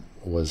time,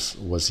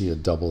 was he a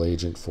double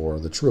agent for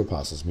the true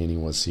apostles?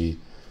 Meaning, was he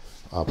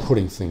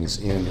putting things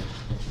in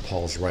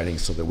Paul's writing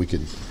so that we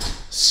could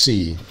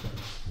see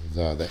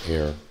the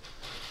heir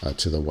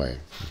to the way?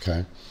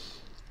 Okay.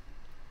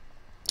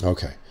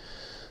 Okay.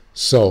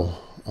 So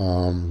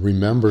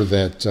remember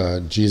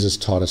that Jesus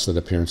taught us that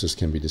appearances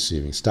can be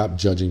deceiving. Stop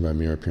judging by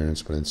mere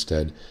appearance, but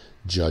instead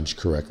judge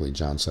correctly.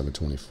 John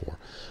 7:24.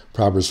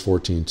 Proverbs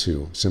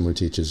 14:2 similarly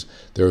teaches,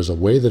 there is a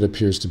way that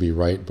appears to be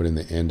right, but in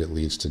the end it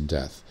leads to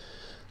death.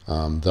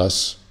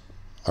 Thus,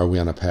 are we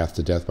on a path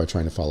to death by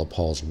trying to follow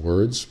Paul's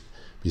words,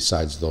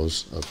 besides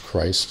those of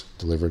Christ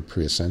delivered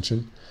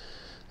pre-ascension?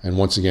 And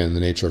once again, the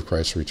nature of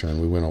Christ's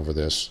return. We went over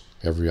this.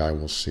 Every eye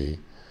will see.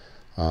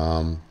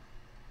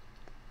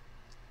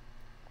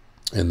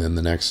 And then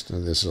the next,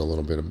 this is a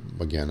little bit,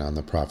 again, on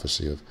the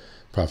prophecy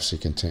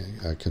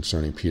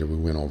concerning Peter. We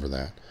went over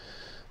that.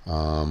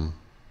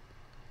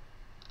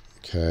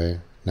 Okay,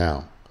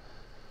 now,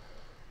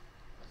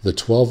 the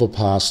 12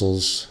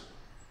 apostles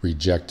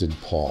rejected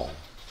Paul.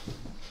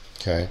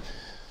 Okay,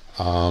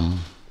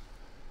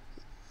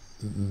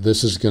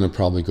 this is going to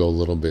probably go a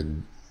little bit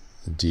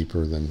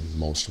deeper than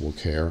most will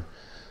care,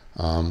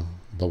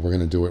 but we're going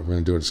to do it. I'm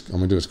going to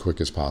do it as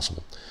quick as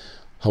possible.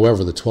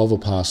 However, the 12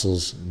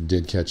 apostles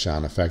did catch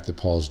on. The fact that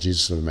Paul's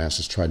Jesus of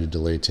Damascus tried to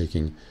delay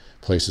taking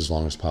place as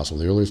long as possible.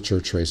 The earliest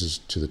church traces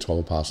to the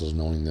 12 apostles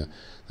knowing the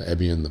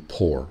Ebion, the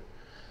poor.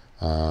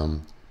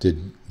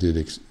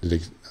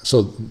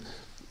 So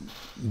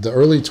the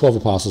early 12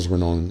 apostles were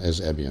known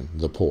as Ebion,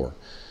 the poor.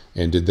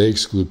 And did they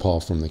exclude Paul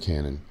from the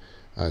canon?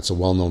 It's a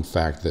well-known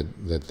fact that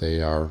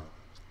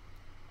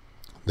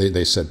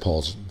they said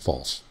Paul's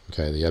false.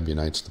 Okay, the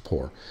Ebionites, the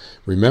poor.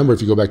 Remember,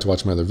 if you go back to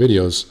watch my other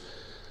videos,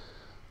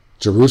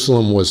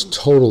 Jerusalem was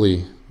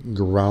totally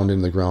ground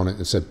in the ground.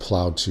 It said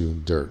plowed to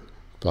dirt,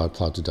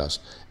 plowed to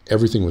dust.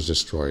 Everything was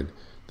destroyed.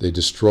 They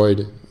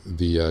destroyed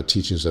the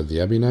teachings of the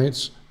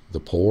Ebionites, the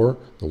poor,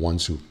 the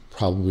ones who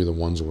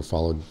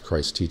followed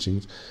Christ's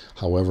teachings.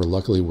 However,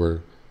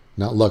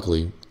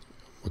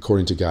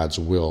 according to God's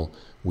will,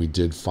 we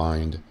did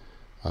find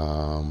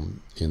in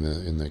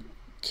the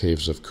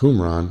caves of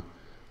Qumran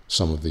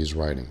some of these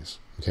writings.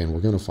 Okay, and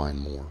we're going to find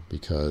more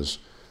because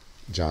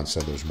John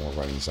said there's more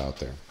writings out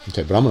there.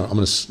 Okay, but I'm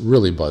gonna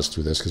really buzz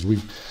through this because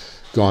we've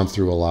gone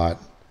through a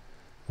lot.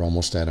 We're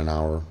almost at an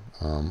hour.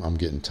 I'm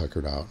getting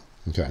tuckered out.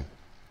 Okay.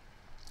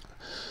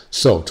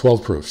 So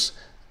 12 proofs.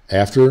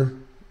 After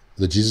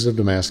the Jesus of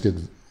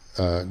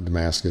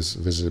Damascus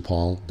visited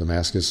Paul,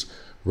 Damascus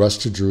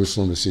rushed to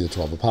Jerusalem to see the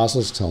 12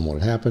 apostles, tell them what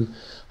had happened.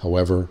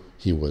 However,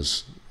 he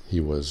was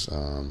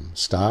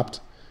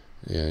stopped,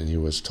 and he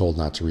was told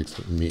not to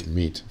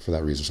meet for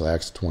that reason. So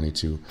Acts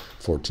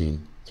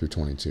 22:14 through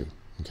 22.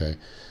 Okay,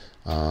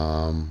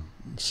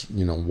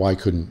 why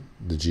couldn't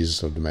the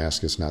Jesus of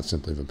Damascus not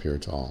simply have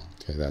appeared to all?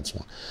 Okay, that's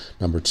one.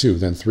 Number two,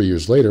 then 3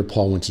 years later,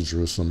 Paul went to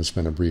Jerusalem and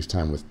spent a brief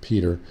time with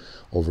Peter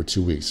over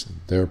 2 weeks.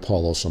 There,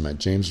 Paul also met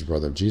James, the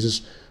brother of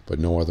Jesus, but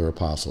no other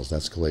apostles.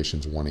 That's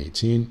Galatians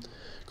 1:18,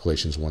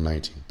 Galatians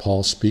 1:19.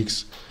 Paul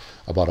speaks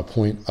about a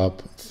point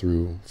up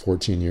through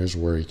 14 years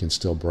where he can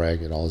still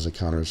brag at all his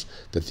encounters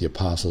that the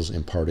apostles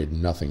imparted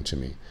nothing to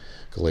me.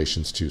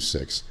 Galatians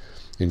 2:6.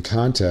 In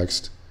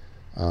context,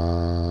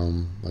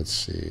 let's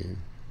see.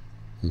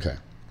 Okay.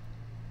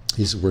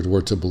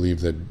 We're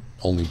to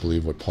only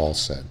believe what Paul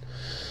said,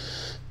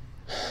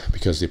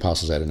 because the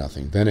apostles added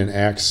nothing. Then in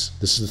Acts,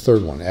 this is the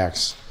third one,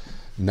 Acts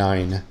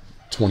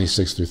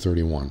 9:26 through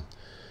 31.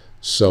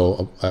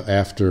 So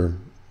after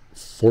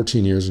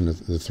 14 years in the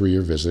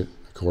 3-year visit,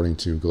 according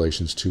to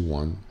Galatians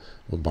 2:1,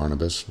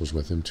 Barnabas was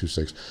with him,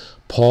 2:6.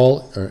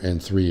 Paul,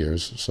 and 3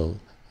 years,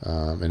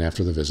 and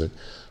after the visit,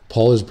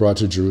 Paul is brought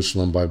to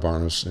Jerusalem by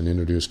Barnabas and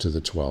introduced to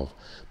the 12.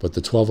 But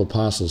the 12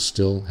 apostles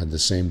still had the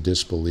same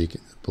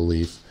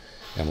disbelief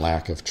and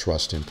lack of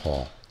trust in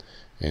Paul.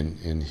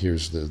 And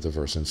here's the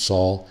verse. And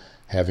Saul,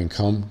 having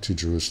come to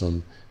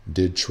Jerusalem,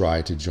 did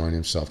try to join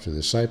himself to the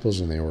disciples,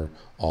 and they were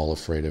all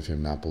afraid of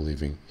him, not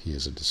believing he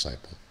is a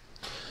disciple.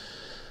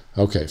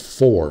 Okay,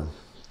 4.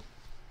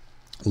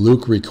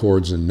 Luke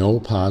records no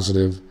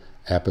positive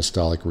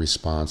apostolic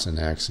response in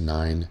Acts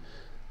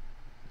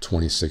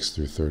 9:26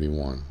 through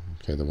 31.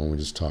 Okay, the one we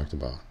just talked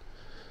about.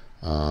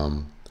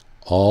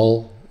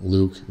 All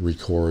Luke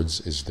records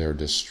is their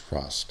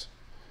distrust.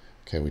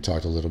 Okay, we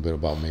talked a little bit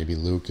about maybe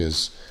Luke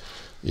is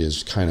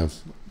kind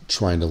of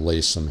trying to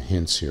lay some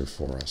hints here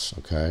for us.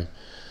 Okay,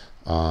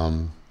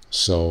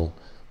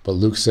 but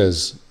Luke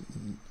says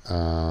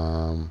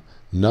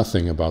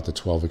nothing about the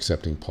 12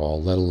 accepting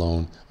Paul, let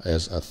alone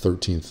as a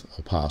 13th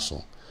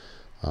apostle.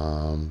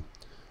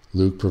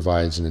 Luke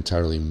provides an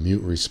entirely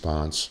mute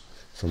response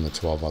from the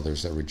 12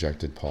 others that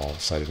rejected Paul,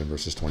 cited in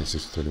verses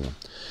 26 to 31.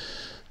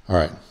 All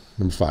right,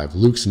 number 5.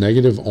 Luke's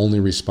negative-only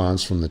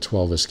response from the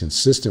 12 is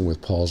consistent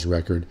with Paul's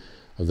record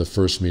of the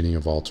first meeting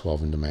of all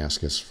 12 in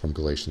Damascus from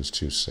Galatians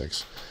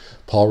 2:6.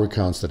 Paul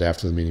recounts that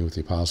after the meeting with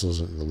the apostles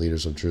and the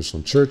leaders of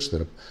Jerusalem church,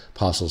 that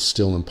apostles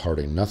still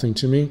imparting nothing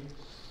to me,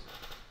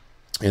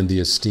 and the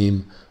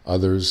esteem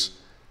others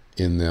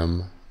in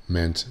them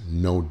meant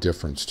no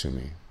difference to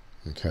me.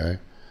 Okay?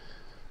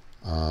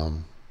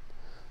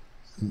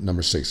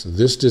 Number 6,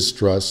 this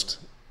distrust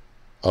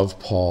of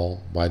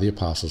Paul by the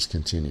apostles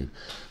continued.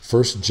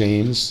 First,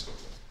 James,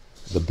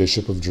 the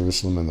bishop of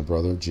Jerusalem and the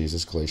brother of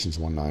Jesus, Galatians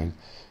 1:9,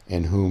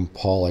 and whom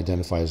Paul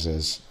identifies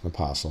as an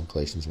apostle,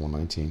 Galatians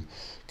 1:19,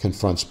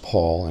 confronts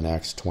Paul in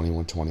Acts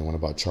 21:21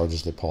 about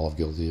charges that Paul is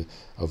guilty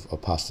of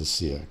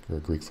apostasia, or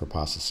Greek for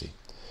apostasy,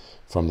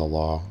 from the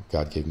law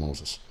God gave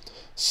Moses.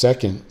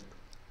 Second,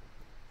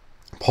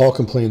 Paul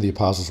complained the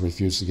apostles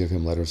refused to give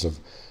him letters of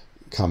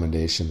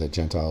commendation that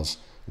Gentiles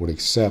would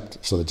accept,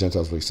 so that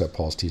Gentiles would accept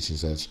Paul's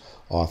teachings as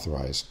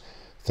authorized,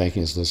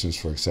 thanking his listeners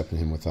for accepting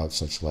him without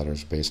such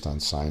letters based on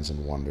signs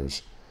and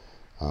wonders,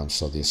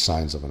 so the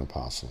signs of an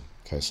apostle.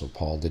 Okay, so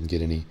Paul didn't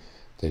get any,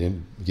 they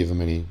didn't give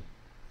him any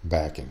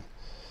backing.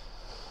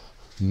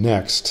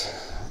 Next,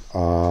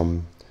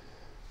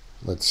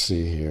 let's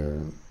see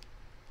here.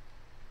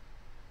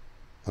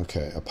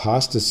 Okay,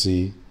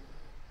 apostasy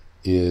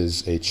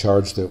is a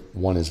charge that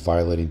one is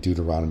violating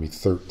Deuteronomy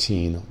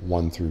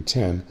 13:1 through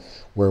 10,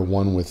 where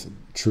one with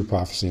true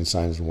prophecy and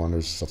signs and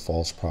wonders is a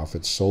false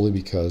prophet solely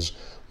because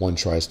one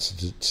tries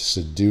to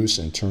seduce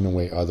and turn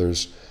away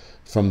others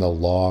from the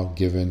law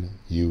given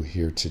you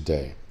here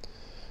today.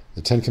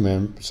 The 10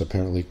 Commandments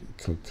apparently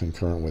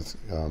concurrent with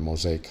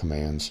Mosaic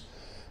commands.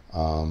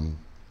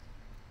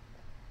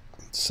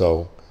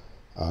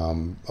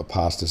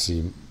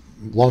 Apostasy,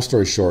 long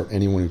story short,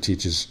 anyone who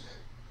teaches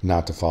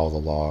not to follow the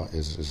law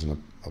is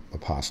an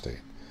apostate.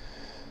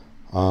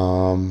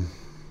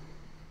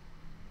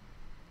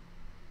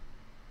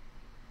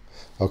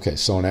 Okay,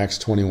 so in Acts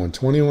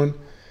 21:21,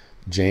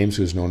 James,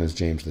 who is known as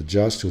James the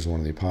Just, who was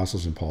one of the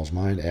apostles in Paul's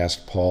mind,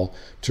 asked Paul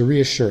to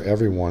reassure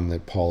everyone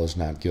that Paul is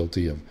not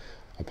guilty of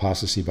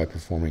apostasy by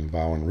performing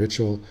vow and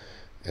ritual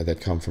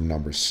that come from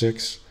number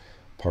 6,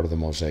 part of the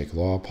Mosaic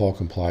law. Paul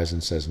complies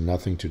and says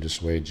nothing to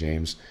dissuade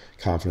James'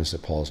 confidence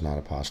that Paul is not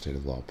apostate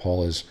of the law.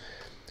 Paul is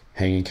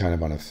hanging kind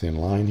of on a thin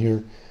line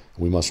here.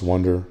 We must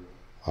wonder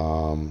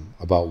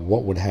about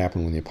what would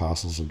happen when the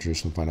apostles of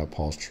Jerusalem find out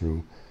Paul's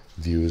true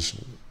views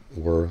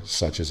were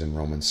such as in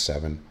Romans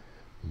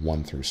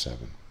 7:1 through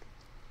 7.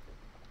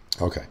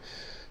 Okay,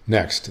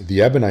 Next,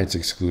 the Ebionites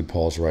exclude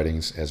Paul's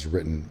writings as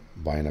written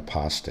by an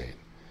apostate.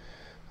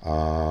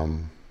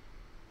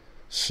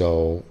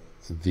 So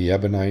the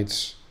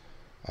Ebionites,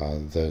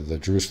 the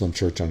Jerusalem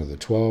church under the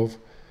 12,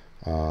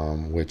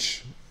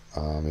 which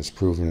is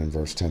proven in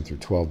verse 10 through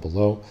 12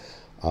 below,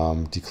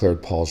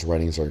 declared Paul's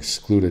writings are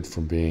excluded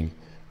from being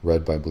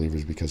read by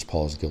believers because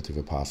Paul is guilty of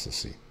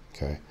apostasy.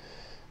 Okay,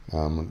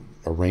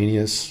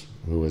 Irenaeus,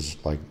 who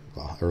was like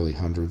early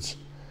hundreds,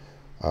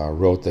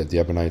 wrote that the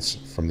Ebionites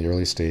from the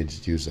early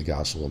stage used the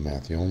Gospel of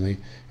Matthew only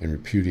and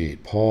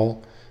repudiate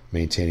Paul,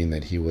 maintaining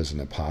that he was an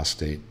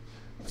apostate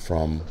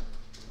from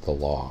the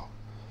law.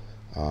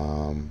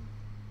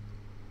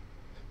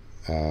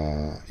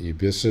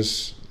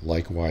 Eusebius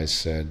likewise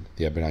said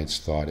the Ebionites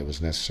thought it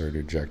was necessary to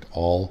reject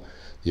all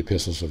the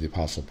epistles of the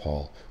Apostle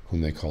Paul,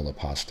 whom they called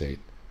apostate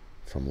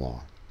from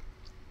law.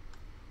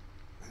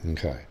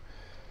 Okay,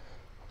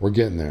 we're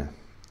getting there.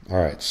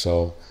 All right,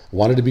 so I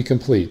wanted to be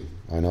complete.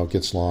 I know it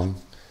gets long,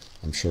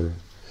 I'm sure,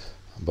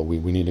 but we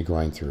need to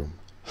grind through.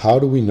 How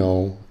do we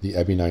know the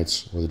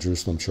Ebionites were the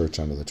Jerusalem church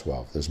under the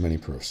 12? There's many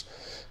proofs.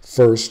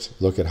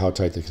 First, look at how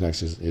tight the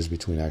connection is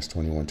between Acts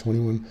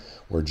 21:21,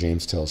 where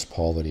James tells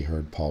Paul that he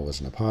heard Paul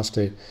was an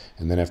apostate,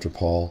 and then after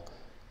Paul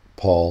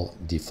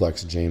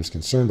deflects James'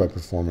 concern by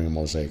performing a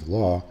Mosaic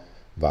law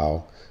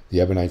vow, the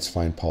Ebionites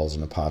find Paul as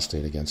an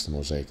apostate against the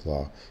Mosaic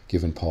law,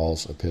 given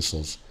Paul's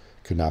epistles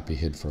could not be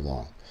hid for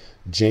long.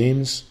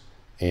 James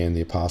and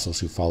the apostles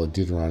who followed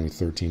Deuteronomy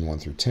 13:1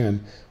 through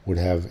 10 would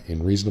have,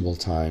 in reasonable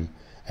time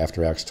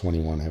after Acts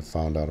 21, have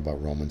found out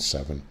about Romans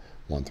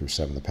 7:1 through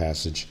 7. The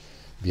passage,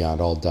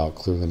 beyond all doubt,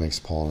 clearly makes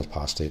Paul an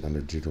apostate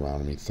under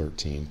Deuteronomy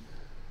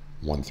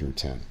 13:1 through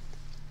 10.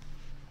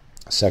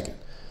 Second,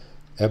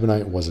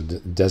 Ebionite was a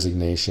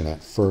designation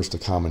at first, a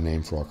common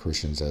name for all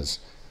Christians, as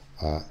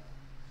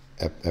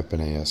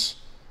Epineus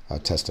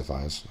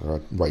testifies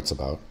or writes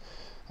about.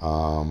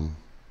 The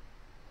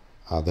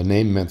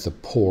name meant the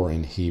poor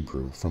in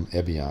Hebrew, from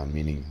Ebion,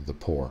 meaning the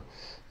poor.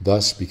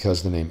 Thus,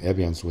 because the name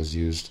Ebions was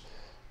used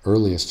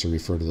earliest to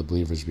refer to the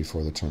believers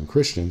before the term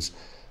Christians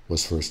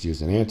was first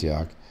used in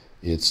Antioch,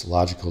 it's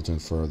logical to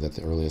infer that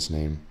the earliest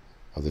name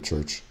of the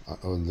church,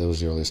 that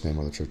was the earliest name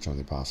of the church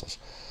under the apostles.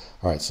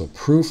 All right, so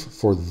proof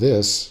for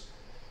this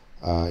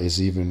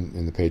is even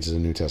in the pages of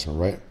the New Testament.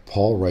 Right?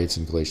 Paul writes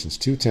in Galatians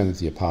 2:10 that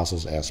the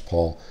apostles asked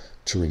Paul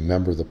to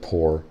remember the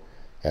poor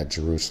at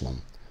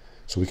Jerusalem.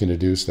 So we can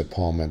deduce that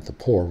Paul meant the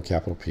poor,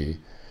 capital P,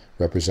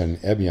 representing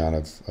Ebion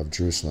of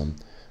Jerusalem,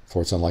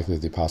 for it's unlikely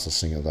that the apostles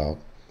singled out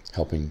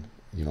helping,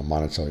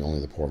 monetarily only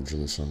the poor of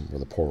Jerusalem, or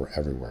the poor were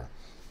everywhere.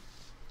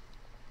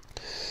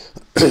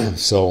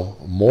 So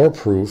more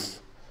proof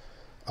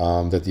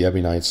that the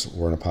Ebionites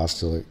were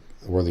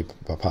the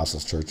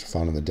Apostles' Church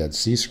found in the Dead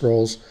Sea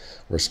Scrolls,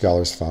 where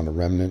scholars found a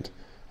remnant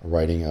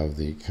writing of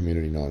the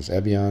community known as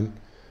Ebion,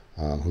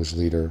 whose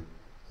leader,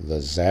 the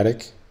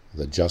Zadok,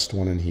 the just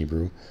one in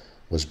Hebrew,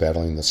 was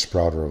battling the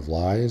sprouter of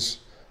lies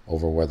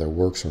over whether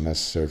works were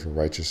necessary for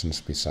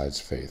righteousness besides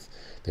faith.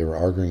 They were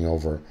arguing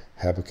over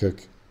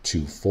Habakkuk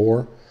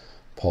 2:4,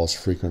 Paul's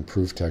frequent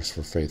proof text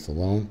for faith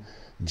alone.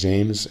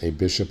 James, a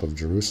bishop of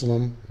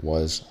Jerusalem,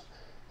 was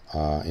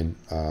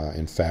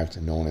in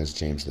fact known as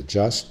James the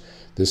Just.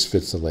 This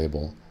fits the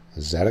label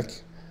Zadok,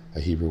 a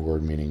Hebrew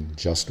word meaning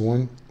just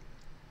one.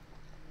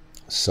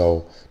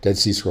 So Dead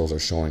Sea Scrolls are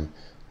showing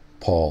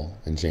Paul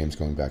and James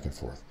going back and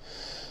forth.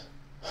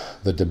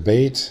 The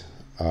debate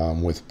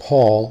with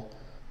Paul,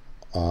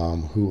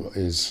 who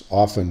is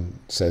often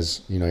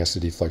says, he has to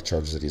deflect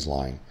charges that he's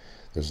lying.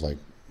 There's like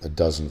a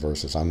dozen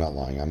verses. I'm not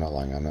lying, I'm not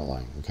lying, I'm not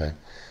lying. Okay?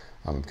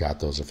 I've got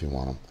those if you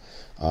want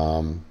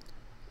them.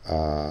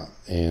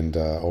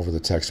 Over the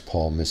text,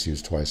 Paul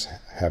misused twice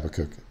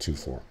Habakkuk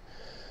 2:4.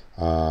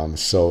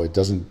 So it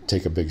doesn't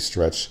take a big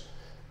stretch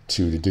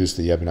to deduce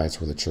the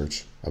Ebionites were the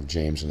church of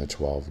James and the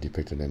 12,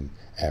 depicted in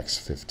Acts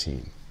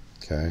 15.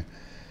 Okay?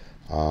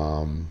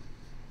 I'm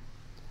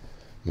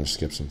going to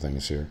skip some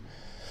things here.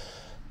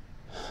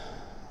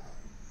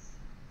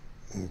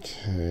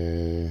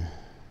 Okay.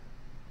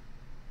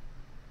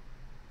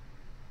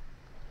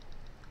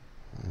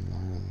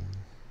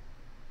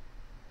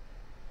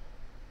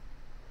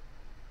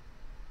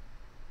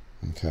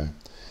 Okay.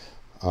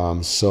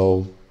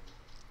 So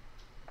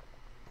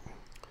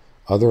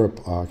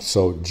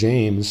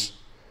James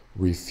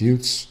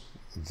refutes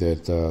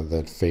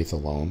that faith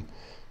alone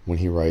when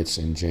he writes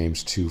in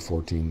James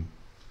 2:14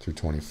 through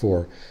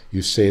 24,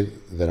 you say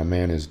that a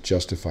man is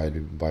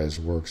justified by his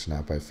works,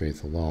 not by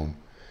faith alone.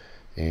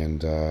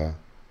 And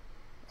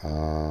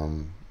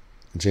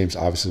James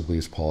obviously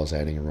believes Paul is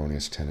adding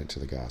erroneous tenet to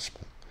the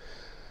gospel.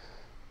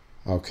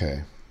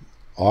 Okay.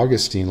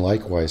 Augustine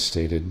likewise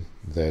stated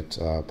that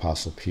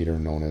Apostle Peter,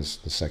 known as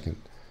the second,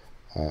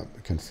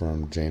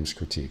 confirmed James'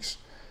 critiques.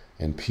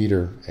 And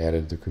Peter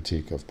added the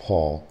critique of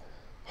Paul,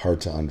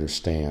 hard to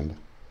understand,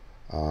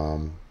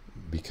 and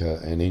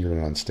ignorant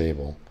and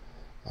unstable,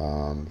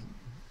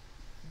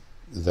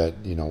 that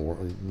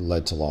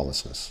led to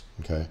lawlessness.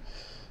 Okay,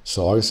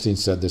 so Augustine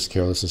said this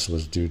carelessness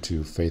was due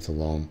to faith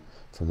alone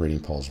from reading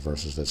Paul's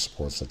verses that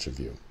support such a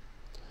view.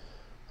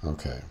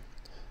 Okay.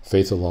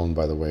 Faith alone,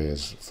 by the way,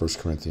 is 1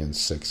 Corinthians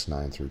 6,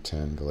 9 through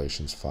 10,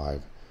 Galatians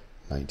 5,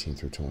 19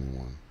 through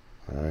 21.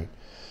 All right?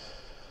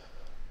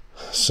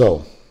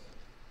 So,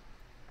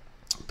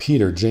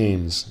 Peter,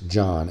 James,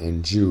 John,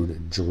 and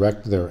Jude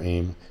direct their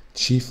aim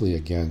chiefly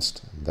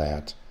against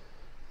that,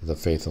 the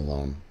faith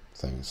alone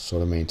things. So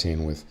to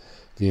maintain with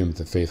vehement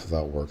the faith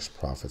without works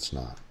profits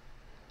not.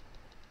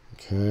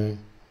 Okay.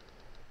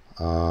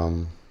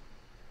 All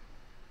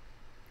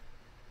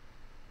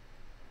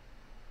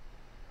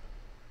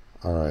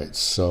right,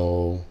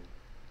 so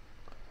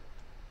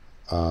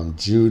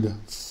Jude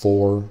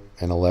 4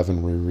 and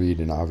 11, we read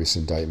an obvious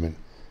indictment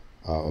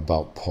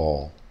about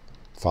Paul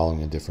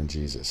following a different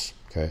Jesus.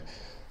 Okay,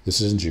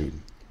 this is in Jude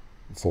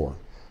 4.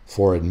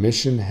 For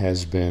admission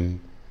has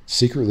been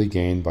secretly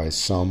gained by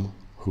some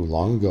who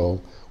long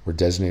ago were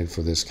designated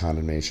for this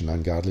condemnation,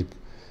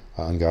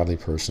 ungodly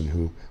person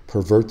who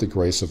pervert the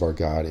grace of our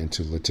God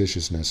into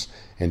litigiousness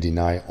and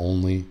deny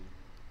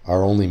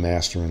our only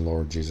Master and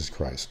Lord Jesus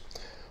Christ.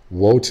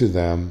 Woe to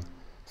them,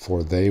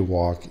 for they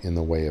walk in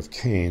the way of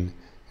Cain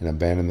and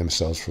abandon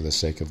themselves for the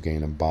sake of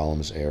gain of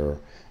Balaam's error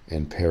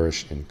and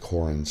perish in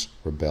Korah's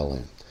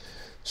rebellion.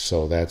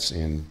 So that's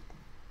in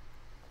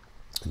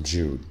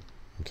Jude.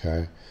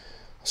 Okay.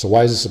 So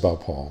why is this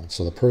about Paul?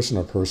 So the person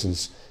or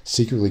persons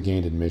secretly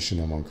gained admission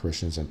among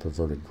Christians and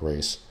perverted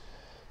grace,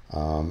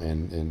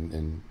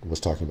 and was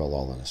talking about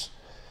lawlessness.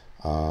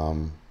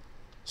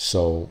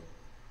 So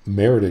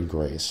merited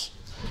grace,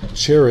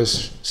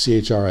 charis,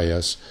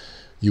 C-H-R-I-S,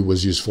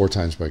 was used 4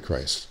 times by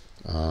Christ.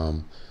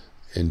 And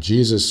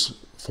Jesus,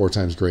 4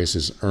 times grace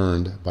is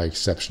earned by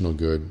exceptional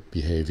good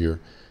behavior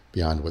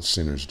beyond what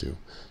sinners do.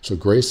 So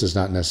grace does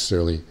not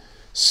necessarily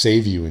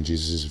save you in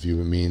Jesus'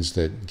 view. It means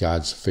that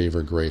God's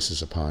favor, grace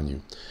is upon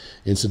you.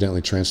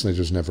 Incidentally,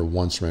 translators never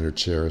once rendered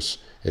charis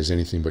as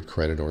anything but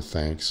credit or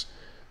thanks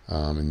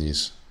in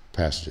these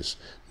passages.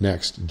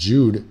 Next,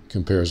 Jude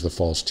compares the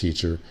false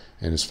teacher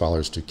and his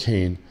followers to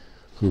Cain,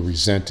 who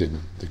resented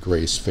the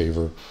grace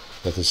favor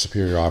that the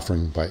superior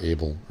offering by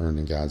Abel earned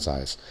in God's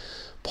eyes.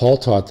 Paul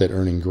taught that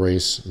earning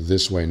grace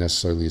this way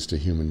necessarily leads to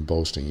human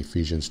boasting,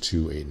 Ephesians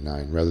 2, 8,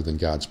 9, rather than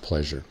God's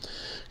pleasure.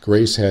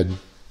 Grace had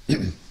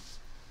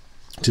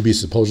to be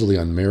supposedly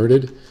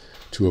unmerited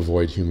to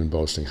avoid human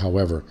boasting.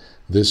 However,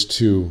 this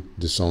too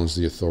disowns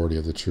the authority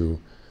of the true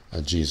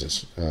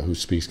Jesus, who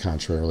speaks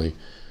contrarily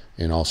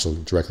and also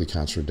directly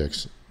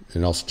contradicts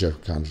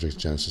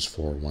Genesis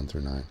 4, 1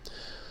 through 9.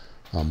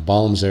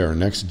 Balaam's error.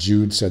 Next,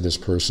 Jude said this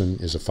person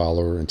is a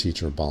follower and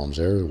teacher of Balaam's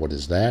error. What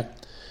is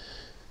that?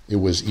 It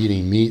was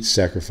eating meat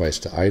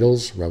sacrificed to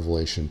idols,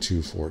 Revelation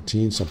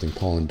 2:14, something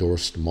Paul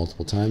endorsed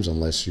multiple times.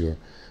 Unless you're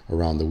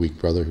around the weak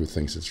brother who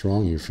thinks it's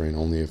wrong, you refrain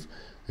only if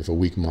a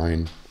weak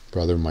mind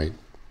brother might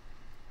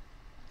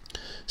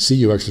see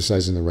you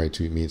exercising the right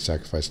to eat meat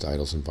sacrificed to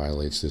idols and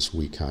violates this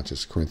weak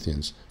conscience.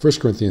 1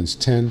 Corinthians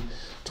 10,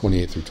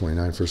 28 through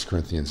 29, 1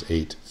 Corinthians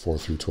 8, 4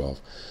 through 12.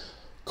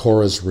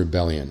 Korah's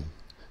rebellion.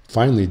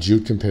 Finally,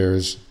 Jude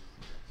compares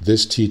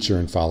this teacher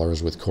and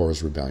followers with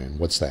Korah's rebellion.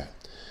 What's that?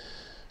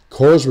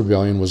 Korah's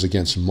rebellion was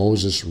against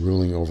Moses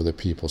ruling over the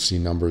people. See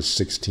Numbers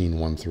 16,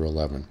 1 through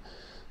 11.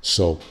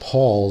 So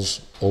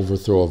Paul's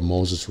overthrow of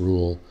Moses'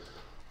 rule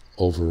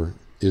over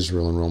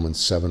Israel in Romans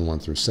 7, 1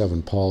 through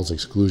 7, Paul's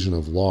exclusion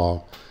of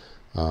law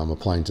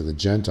applying to the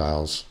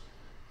Gentiles,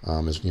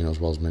 as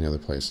well as many other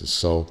places.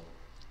 So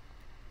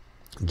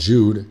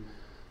Jude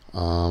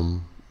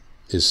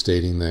is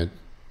stating that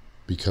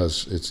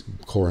because it's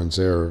Korah's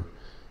error,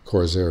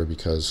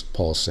 because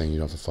Paul's saying you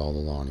don't have to follow the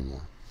law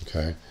anymore.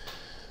 Okay.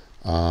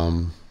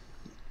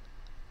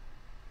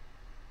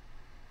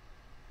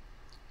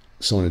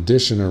 So in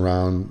addition,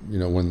 around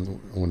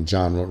when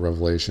John wrote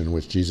Revelation, in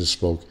which Jesus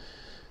spoke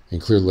in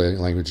clear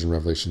language in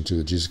Revelation 2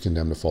 that Jesus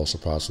condemned a false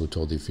apostle who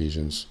told the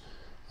Ephesians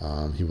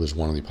he was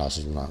one of the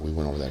apostles or not. We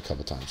went over that a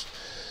couple times.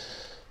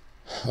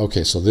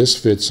 Okay, so this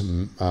fits.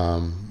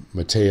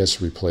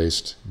 Matthias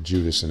replaced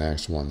Judas in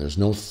Acts 1. There's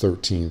no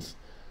 13th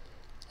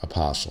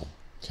apostle.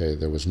 Okay,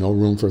 there was no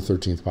room for a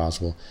 13th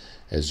apostle.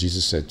 As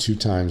Jesus said 2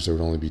 times, there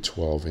would only be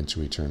 12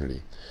 into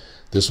eternity.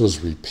 This was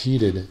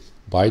repeated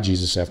by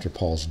Jesus after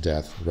Paul's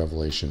death,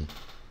 Revelation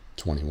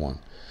 21.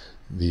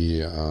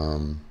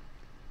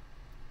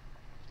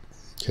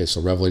 Okay,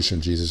 so Revelation,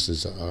 Jesus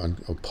is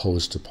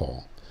opposed to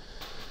Paul.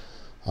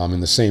 In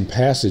the same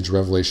passage,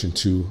 Revelation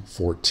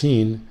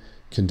 2:14,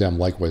 condemned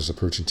likewise the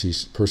person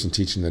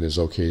teaching that it is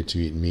okay to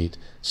eat meat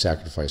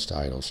sacrificed to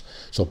idols.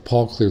 So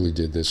Paul clearly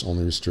did this,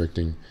 only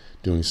restricting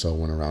doing so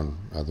when around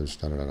others.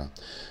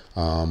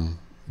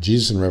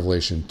 Jesus in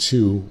Revelation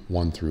 2,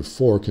 1 through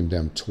 4,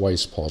 condemned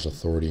twice Paul's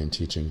authority and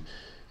teaching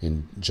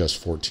in just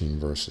 14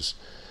 verses.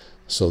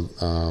 So,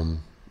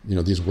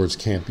 these words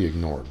can't be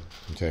ignored.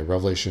 Okay,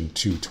 Revelation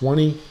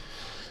 2:20,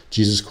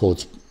 Jesus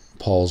quotes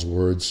Paul's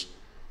words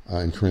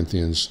in 1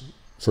 Corinthians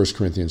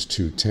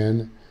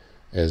 2:10,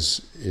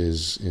 as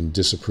is in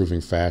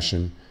disapproving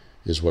fashion,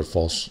 is what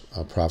false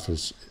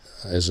prophet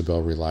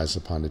Isabel relies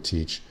upon to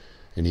teach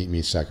and eat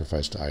meat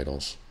sacrificed to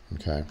idols.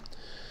 Okay,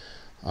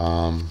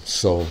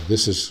 so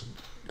this is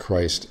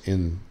Christ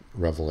in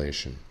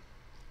revelation.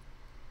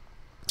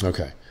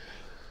 Okay.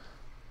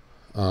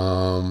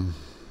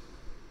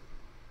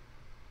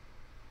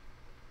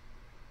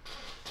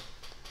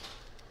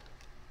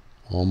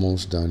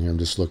 Almost done here. I'm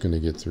just looking to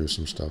get through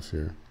some stuff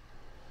here.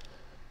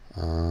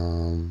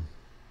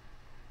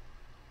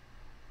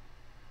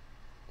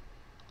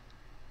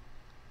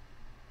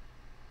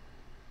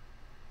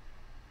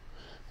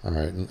 All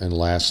right, and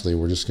lastly,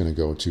 we're just going to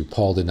go to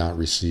Paul did not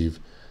receive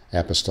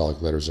apostolic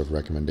letters of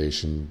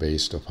recommendation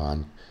based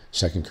upon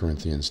 2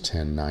 Corinthians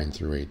 10, 9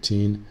 through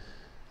 18,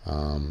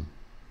 and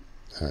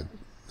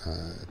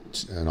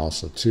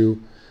also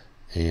 2,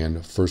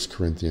 and 1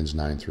 Corinthians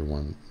 9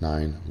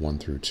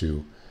 through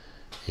 2,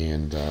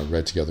 and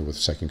read together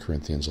with 2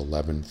 Corinthians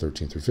 11,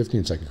 13 through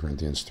 15, 2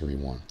 Corinthians 3,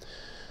 1.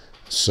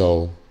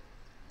 So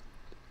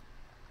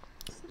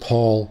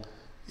Paul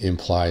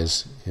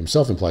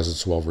himself implies that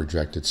 12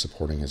 rejected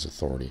supporting his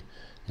authority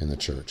in the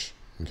church.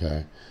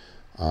 Okay.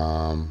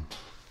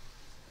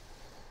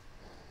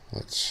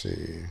 Let's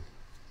see.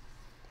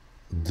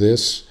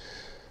 This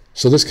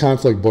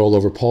conflict boiled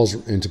over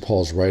into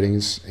Paul's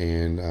writings,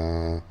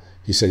 and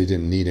he said he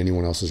didn't need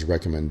anyone else's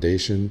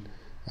recommendation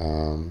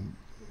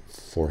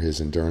for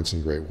his endurance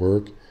and great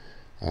work,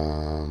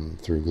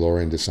 through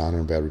glory and dishonor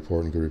and bad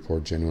report and good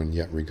report, genuine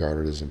yet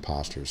regarded as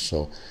impostors.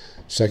 So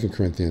 2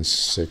 Corinthians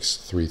 6,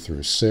 3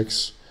 through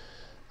 6.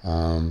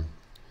 So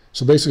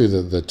basically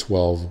the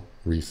 12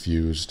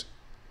 refused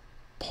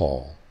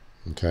Paul.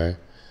 Okay.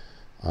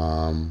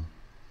 And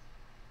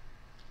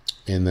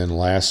then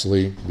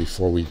lastly,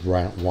 before we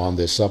wound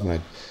this up, and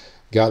it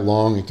got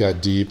long, it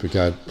got deep, it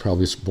got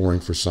probably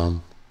boring for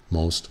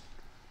most.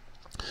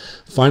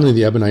 Finally,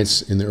 the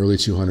Ebionites in the early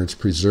 200s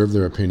preserved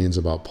their opinions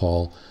about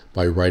Paul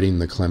by writing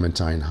the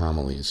Clementine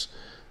homilies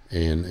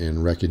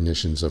and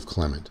recognitions of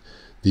Clement.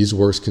 These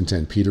works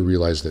contend Peter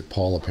realized that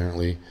Paul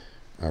apparently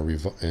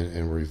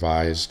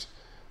revised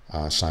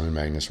Simon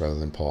Magus rather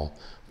than Paul,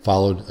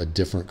 followed a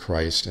different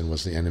Christ, and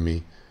was the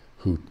enemy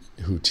who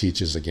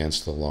teaches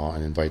against the law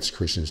and invites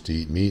Christians to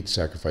eat meat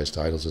sacrificed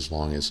to idols as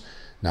long as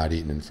not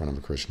eaten in front of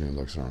a Christian who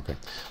looks around. Okay.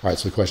 All right,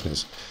 so the question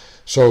is,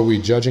 so are we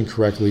judging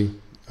correctly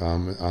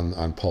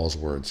on Paul's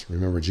words?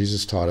 Remember,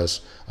 Jesus taught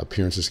us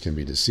appearances can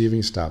be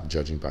deceiving. Stop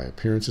judging by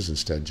appearances.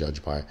 Instead,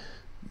 judge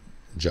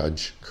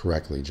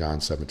correctly. John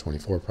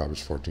 7:24,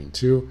 Proverbs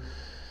 14:2.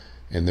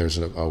 And there's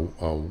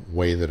a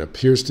way that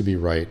appears to be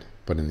right,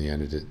 but in the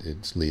end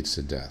it leads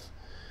to death.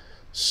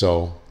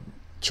 So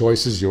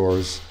choice is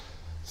yours.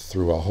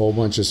 Threw a whole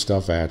bunch of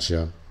stuff at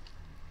you.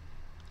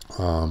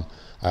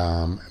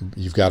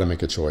 You've got to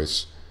make a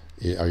choice.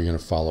 Are you going to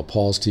follow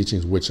Paul's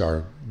teachings, which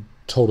are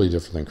totally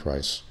different than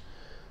Christ's?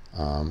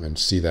 And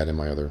see that in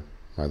my other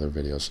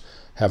videos.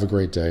 Have a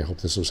great day. Hope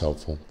this was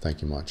helpful.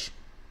 Thank you much.